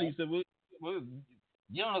 20s, right. So we was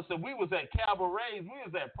young, so we was at cabarets, we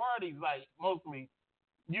was at parties like mostly.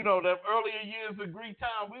 You know, the earlier years of Greek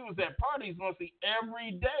time, we was at parties mostly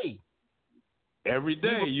every day. Every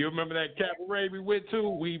day. You remember that cabaret we went to?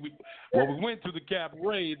 We went to the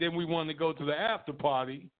cabaret, then we wanted to go to the after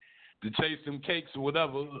party to chase some cakes or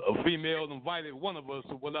whatever. A female invited one of us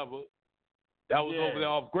or whatever. That was over there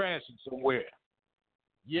off Gratiot somewhere.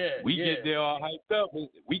 Yeah. We get there all hyped up.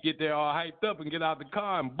 And get out the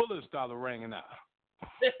car and bullets started ringing out.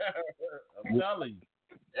 I'm telling you.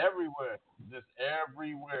 Everywhere, just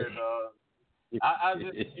everywhere, dog. I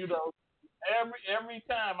just, you know, every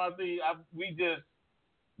time I see,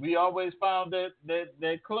 we always found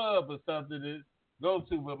that club or something to go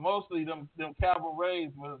to, but mostly them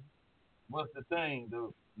cabarets was the thing,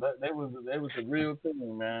 dude. They was the real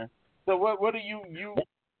thing, man. So what are you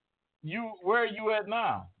where are you at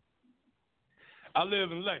now? I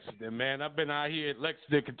live in Lexington, man. I've been out here at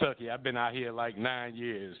Lexington, Kentucky. I've been out here like 9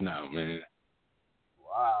 years now, man.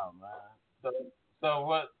 Wow, man.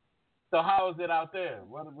 So how is it out there?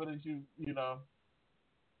 What did you know?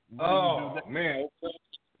 Oh, man.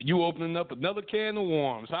 You opening up another can of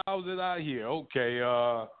worms. How's it out here? Okay,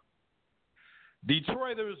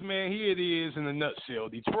 Detroiters, man, here it is in a nutshell.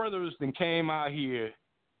 Detroiters then came out here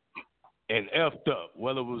and effed up,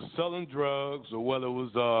 whether it was selling drugs or whether it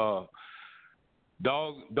was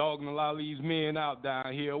dogging a lot of these men out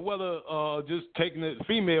down here, whether just taking the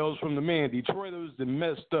females from the men. Detroiters that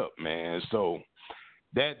messed up, man. So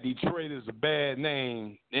that Detroit is a bad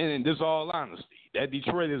name, and in this all honesty, that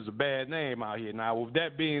Detroit is a bad name out here. Now, with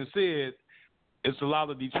that being said, it's a lot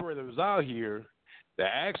of Detroiters out here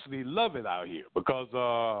that actually love it out here because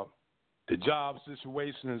the job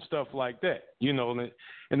situation and stuff like that. You know, and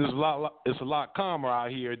it's a lot calmer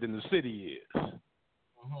out here than the city is.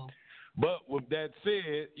 Mm-hmm. But with that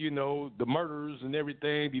said, you know, the murders and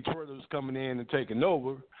everything, Detroiters coming in and taking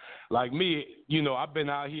over. Like me, you know, I've been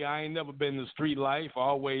out here. I ain't never been in the street life. I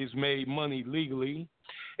always made money legally.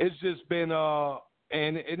 It's just been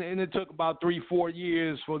and it took about 3-4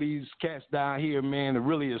 years for these cats down here, man, to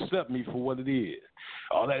really accept me for what it is.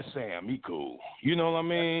 Oh, that's Sam. He cool. You know what I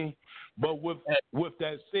mean? But with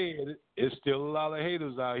that said, it's still a lot of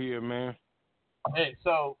haters out here, man. Hey,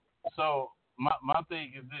 so my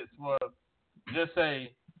thing is this: well, just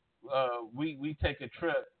say we take a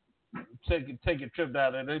trip, take a trip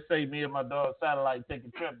down there. They say me and my dog Satellite take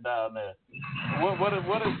a trip down there. What is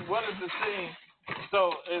the thing?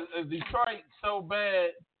 So is Detroit so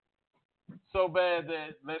bad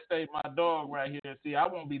that, let's say my dog right here. See, I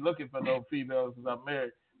won't be looking for no females because I'm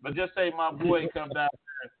married. But just say my boy come down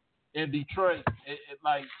there in Detroit,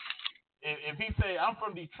 like if he say I'm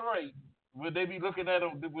from Detroit. Would they be looking at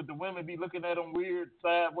him? Would the women be looking at him weird,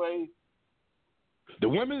 sideways? The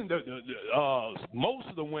women, most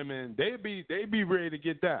of the women, they be ready to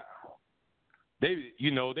get down. They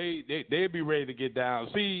be ready to get down.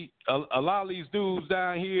 See, a lot of these dudes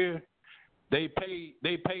down here, they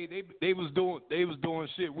was doing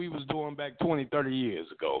shit we was doing back 20, 30 years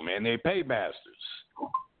ago, man. They pay masters.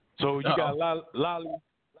 So you got a lot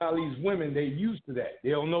of these women, they used to that.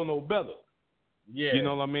 They don't know no better. Yeah. You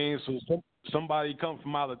know what I mean? So somebody come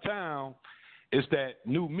from out of town, it's that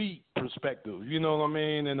new meat perspective. You know what I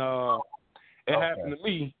mean? And it happened to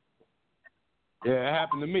me. Yeah, it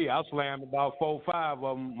happened to me. I slammed about 4 or 5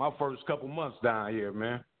 of them my first couple months down here,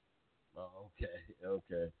 man. Oh,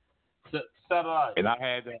 okay. Satellite. And I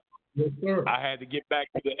had to get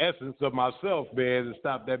back to the essence of myself, man, and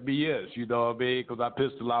stop that BS. You know what I mean? Because I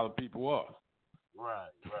pissed a lot of people off.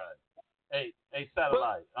 Right. Hey,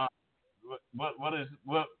 Satellite.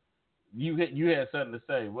 What you had something to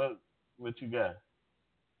say? What you got?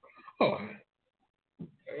 Oh,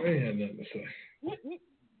 I ain't had nothing to say.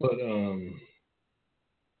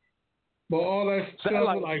 But all that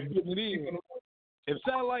Satellite stuff like getting it in. If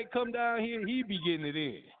Satellite come down here, he be getting it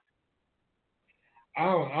in. I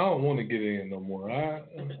don't want to get in no more.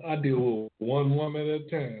 I deal with one woman at a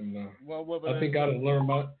time now. I think I done learned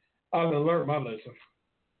my lesson.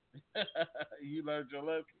 You learned your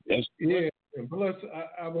lesson. Yeah, and plus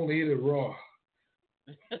I want to eat it raw.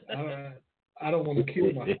 I don't want to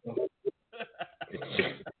kill myself.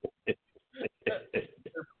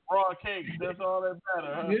 Raw cakes, that's all that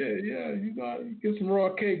matters, huh? Yeah, you got to get some raw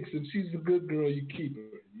cakes. If she's a good girl, you keep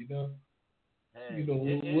her, you know. Hey,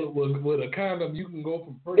 with a condom, you can go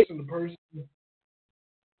from person to person.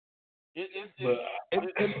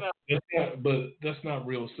 But that's not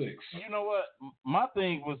real sex. You know what? My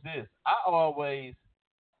thing was this. I always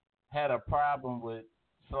had a problem with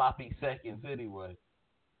sloppy seconds anyway.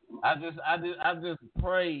 I just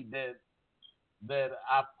prayed that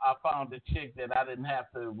I found a chick that I didn't have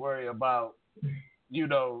to worry about, you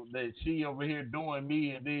know, that she over here doing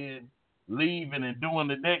me and then leaving and doing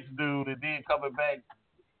the next dude and then coming back.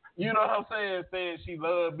 You know what I'm saying she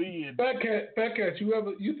loved me. And Fat cat,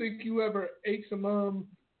 you think you ever ate some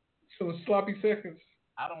sloppy seconds?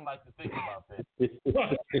 I don't like to think about that.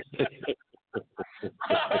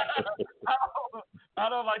 I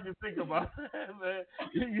don't like to think about that, man.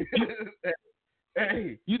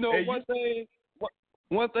 Hey, you know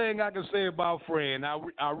one thing I can say about Fran,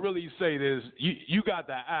 I really say this. You got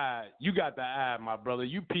the eye, my brother.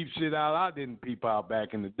 You peep shit out I didn't peep out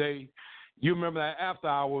back in the day. You remember that after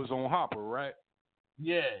hours on Hopper, right?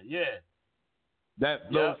 Yeah.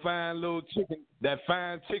 That little fine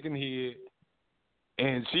chicken head,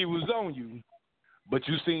 and she was on you, but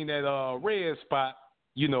you seen that red spot,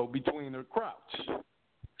 you know, between her crotch.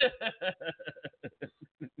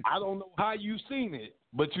 I don't know how you seen it,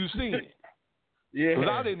 but you seen it. Yeah. Because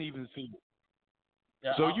I didn't even see it.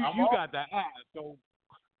 Yeah, so you got that eye. So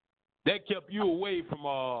that kept you away from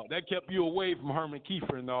Herman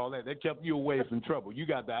Kiefer and all that. That kept you away from trouble. You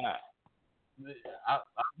got the eye.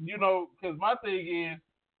 You know, because my thing is,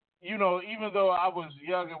 you know, even though I was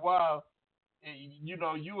young and wild, you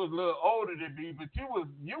know, you was a little older than me, but you was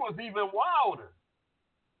even wilder.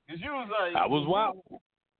 Cause you was like, I was wild.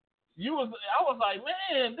 I was like,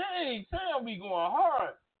 man, dang, Sam be going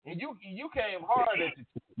hard, and you came hard at the,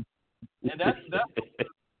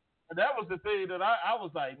 and that was the thing that I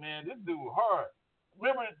was like, man, this dude hard.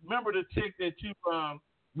 Remember the chick that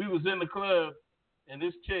we was in the club, and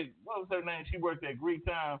this chick, what was her name? She worked at Greek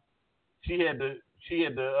Town. she had the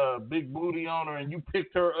big booty on her, and you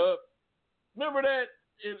picked her up. Remember that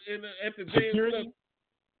at the security?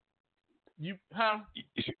 You huh?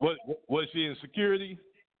 What was she in security?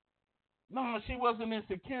 No, she wasn't in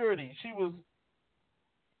security. She was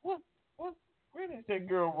what? Where did that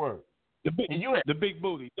girl work? The big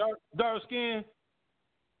booty, dark skin.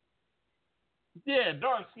 Yeah,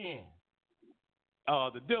 dark skin.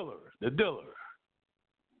 The dealer.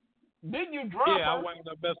 Didn't you drop her? I wound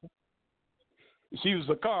up messing. She was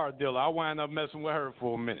a car dealer. I wound up messing with her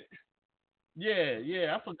for a minute.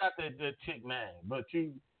 Yeah. I forgot that chick name, but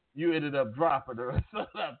you ended up dropping her. I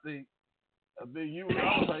think you.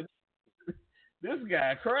 I was like, this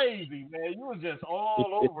guy crazy, man. You was just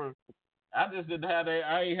all over. I just didn't have that.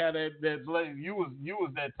 I ain't had that blame. You was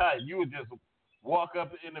that type. You would just walk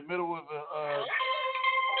up in the middle of the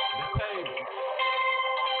table.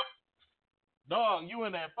 Dog, you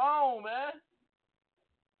in that phone, man.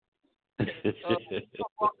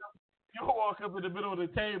 You walk up in the middle of the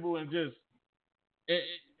table and just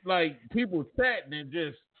like people sat and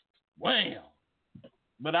just wham.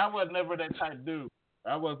 But I was never that type dude.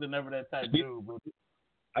 I wasn't never that type dude. But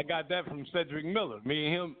I got that from Cedric Miller. Me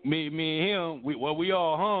and him. We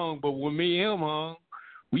all hung, but when me and him hung,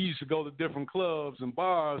 we used to go to different clubs and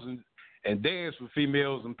bars and dance with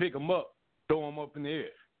females and pick them up, throw them up in the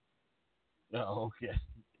air. Oh, okay.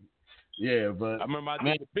 Yeah, but I remember I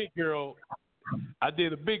did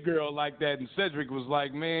a big girl like that, and Cedric was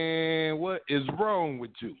like, "Man, what is wrong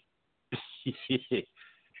with you?"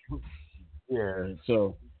 Yeah.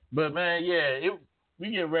 So, but man,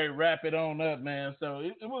 we get ready to wrap it on up, man. So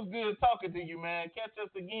it was good talking to you, man. Catch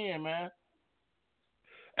us again, man.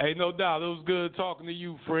 Hey, no doubt. It was good talking to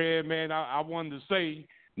you, Fred, man. I wanted to say,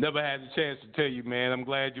 never had the chance to tell you, man. I'm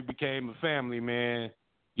glad you became a family, man.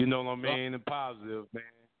 You know what I mean? And positive, man.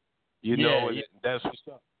 You know, that's what's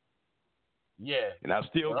up. Yeah. And I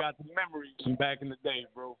still got the memories from back in the day,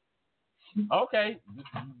 bro. Okay.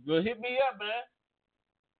 Well, hit me up, man.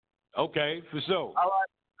 Okay, for sure.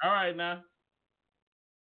 All right now.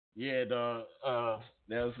 Yeah, dog. That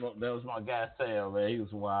was my guy Sam, man. He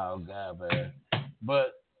was a wild guy, man.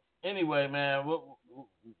 But anyway, man,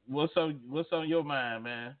 what's on your mind,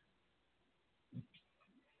 man?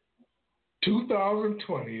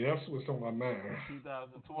 2020. That's what's on my mind.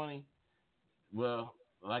 2020. Well,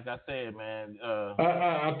 like I said, man.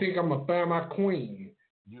 I think I'm gonna find my queen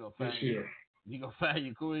this year. You gonna find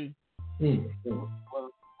your queen? Mm-hmm.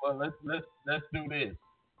 Well, let's do this.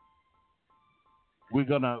 We're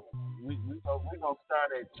gonna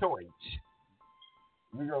start at church.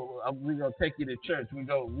 We gonna take you to church. We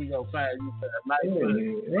gonna find you for a night. I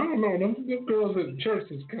don't know. Them good girls at the church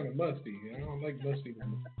is kind of musty. I don't like musty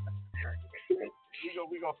women.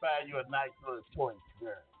 We gonna find you a nice little church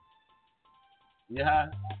girl. Yeah.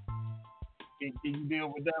 Can you deal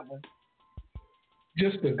with that one?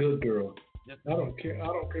 Just a good girl. I don't care. I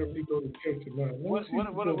don't care if you go to church or not. What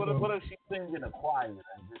if she sings in a choir?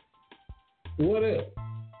 What else?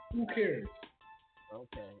 Who cares?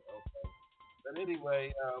 Okay. But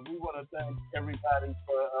anyway, we want to thank everybody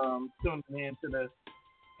for tuning in to the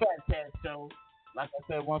Fat Cat Show. Like I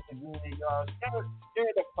said, once again, y'all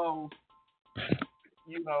share the post.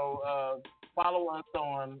 You know, follow us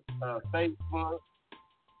on Facebook.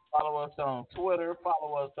 Follow us on Twitter.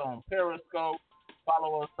 Follow us on Periscope.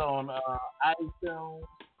 Follow us on iTunes,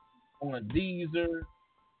 on Deezer.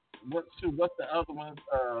 What's the other ones?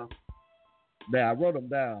 I wrote them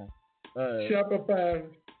down. Shopify.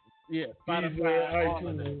 Yeah, Spotify,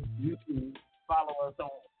 iTunes, YouTube.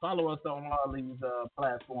 Follow us on all these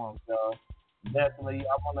platforms, y'all. Definitely,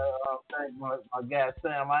 I want to thank my guy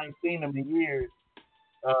Sam. I ain't seen him in years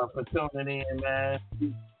for tuning in, man.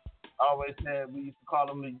 He always said we used to call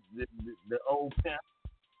him the old pimp.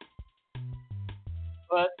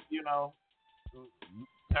 But, you know,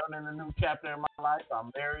 turning a new chapter in my life.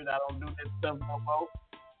 I'm married. I don't do this stuff no more.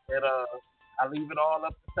 And I leave it all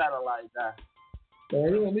up to satellite guy. You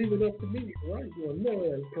don't leave it up to me, right? You're none of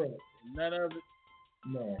that crap. None of it?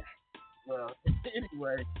 No. Well,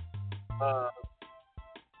 anyway,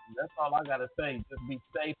 that's all I got to say. Just be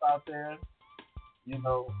safe out there. You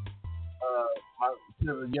know,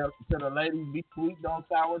 to the ladies, be sweet, don't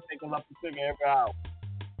sour, take a lump of sugar every hour.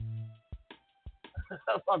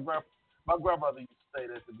 my grandmother used to say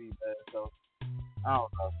that to me, man. So I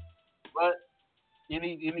don't know. But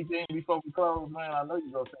anything before we close, man? I know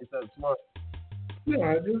you're gonna say something smart.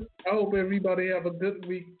 Yeah, I hope everybody have a good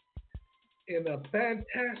week and a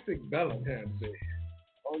fantastic Valentine's Day.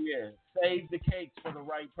 Oh yeah, save the cakes for the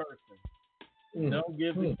right person. Don't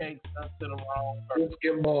give the cakes up to the wrong person. Just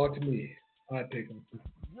give them all to me. I take them. You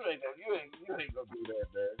ain't gonna do that,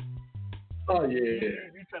 man. Oh yeah.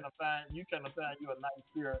 You trying to find you a nice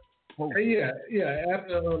pair. Yeah.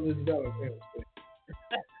 After this Valentine's Day.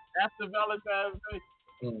 After Valentine's Day,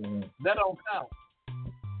 Mm-hmm. that don't count.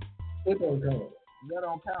 It don't count. That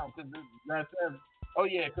don't count because that says, oh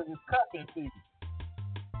yeah, because it's cuffing season.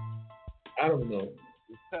 I don't know.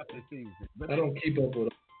 It's cuffing season. But I don't keep up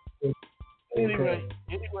with it. Anyway,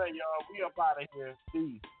 y'all, we up out of here.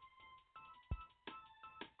 Peace.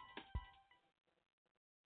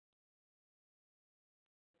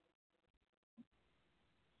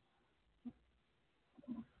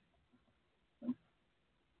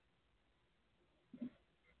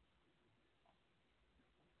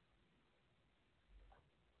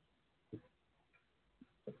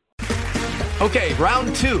 Okay,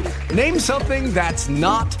 round 2. Name something that's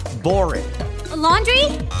not boring. A laundry?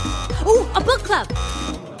 Ooh, a book club.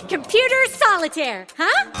 Computer solitaire,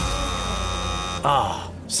 huh?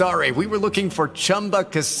 Ah, sorry, we were looking for Chumba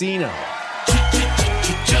Casino.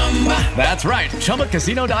 That's right,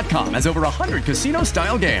 ChumbaCasino.com has over 100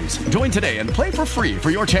 casino-style games. Join today and play for free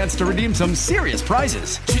for your chance to redeem some serious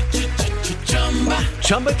prizes.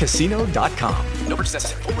 ChumbaCasino.com. No purchase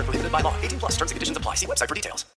necessary. Void where prohibited by law. 18+ terms and conditions apply. See website for details.